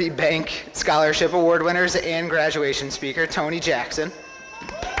Liberty Bank Scholarship Award winners and graduation speaker, Tony Jackson.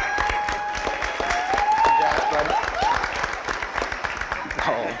 Congrats, buddy.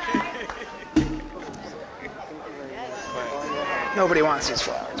 Oh. Nobody wants these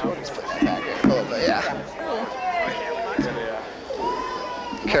flowers. We'll just put that back here a little bit, yeah.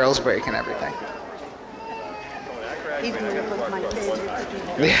 Carol's breaking everything.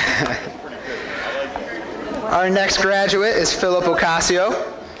 Yeah. Our next graduate is Philip Ocasio.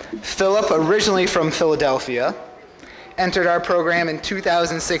 Philip, originally from Philadelphia, entered our program in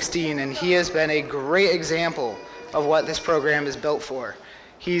 2016, and he has been a great example of what this program is built for.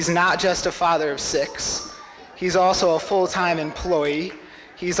 He's not just a father of 6. He's also a full-time employee.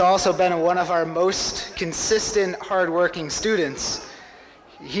 He's also been one of our most consistent, hardworking students.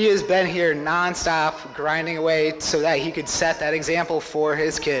 He has been here nonstop, grinding away so that he could set that example for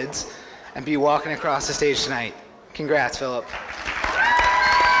his kids and be walking across the stage tonight. Congrats, Philip.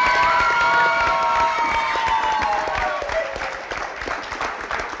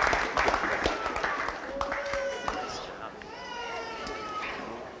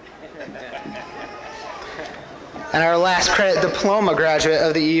 And our last credit diploma graduate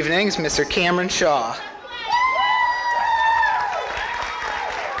of the evening is Mr. Cameron Shaw.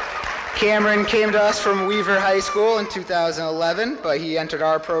 Cameron came to us from Weaver High School in 2011, but he entered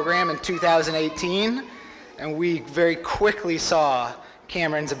our program in 2018, and we very quickly saw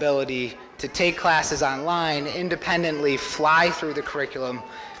Cameron's ability to take classes online, independently fly through the curriculum.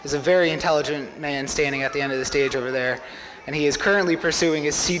 He's a very intelligent man standing at the end of the stage over there, and he is currently pursuing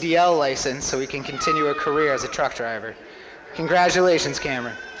his CDL license so he can continue a career as a truck driver. Congratulations,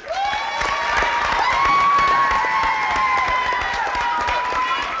 Cameron.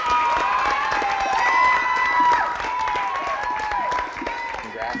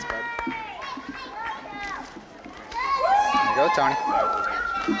 Congrats, bud. There you go, Tony.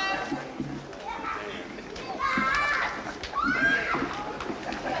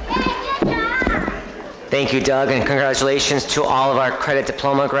 Thank you, Doug, and congratulations to all of our credit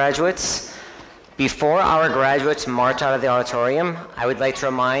diploma graduates. Before our graduates march out of the auditorium, I would like to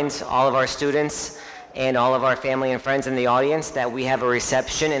remind all of our students and all of our family and friends in the audience that we have a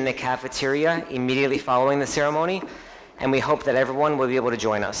reception in the cafeteria immediately following the ceremony, and we hope that everyone will be able to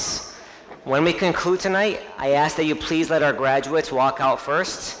join us. When we conclude tonight, I ask that you please let our graduates walk out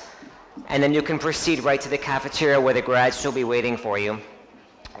first, and then you can proceed right to the cafeteria where the graduates will be waiting for you.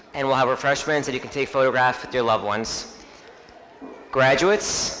 And we'll have refreshments and you can take photographs with your loved ones.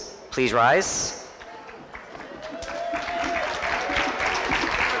 Graduates, please rise.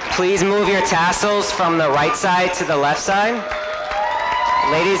 Please move your tassels from the right side to the left side.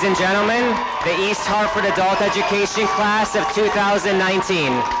 Ladies and gentlemen, the East Hartford Adult Education Class of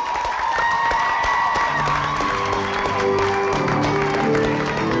 2019.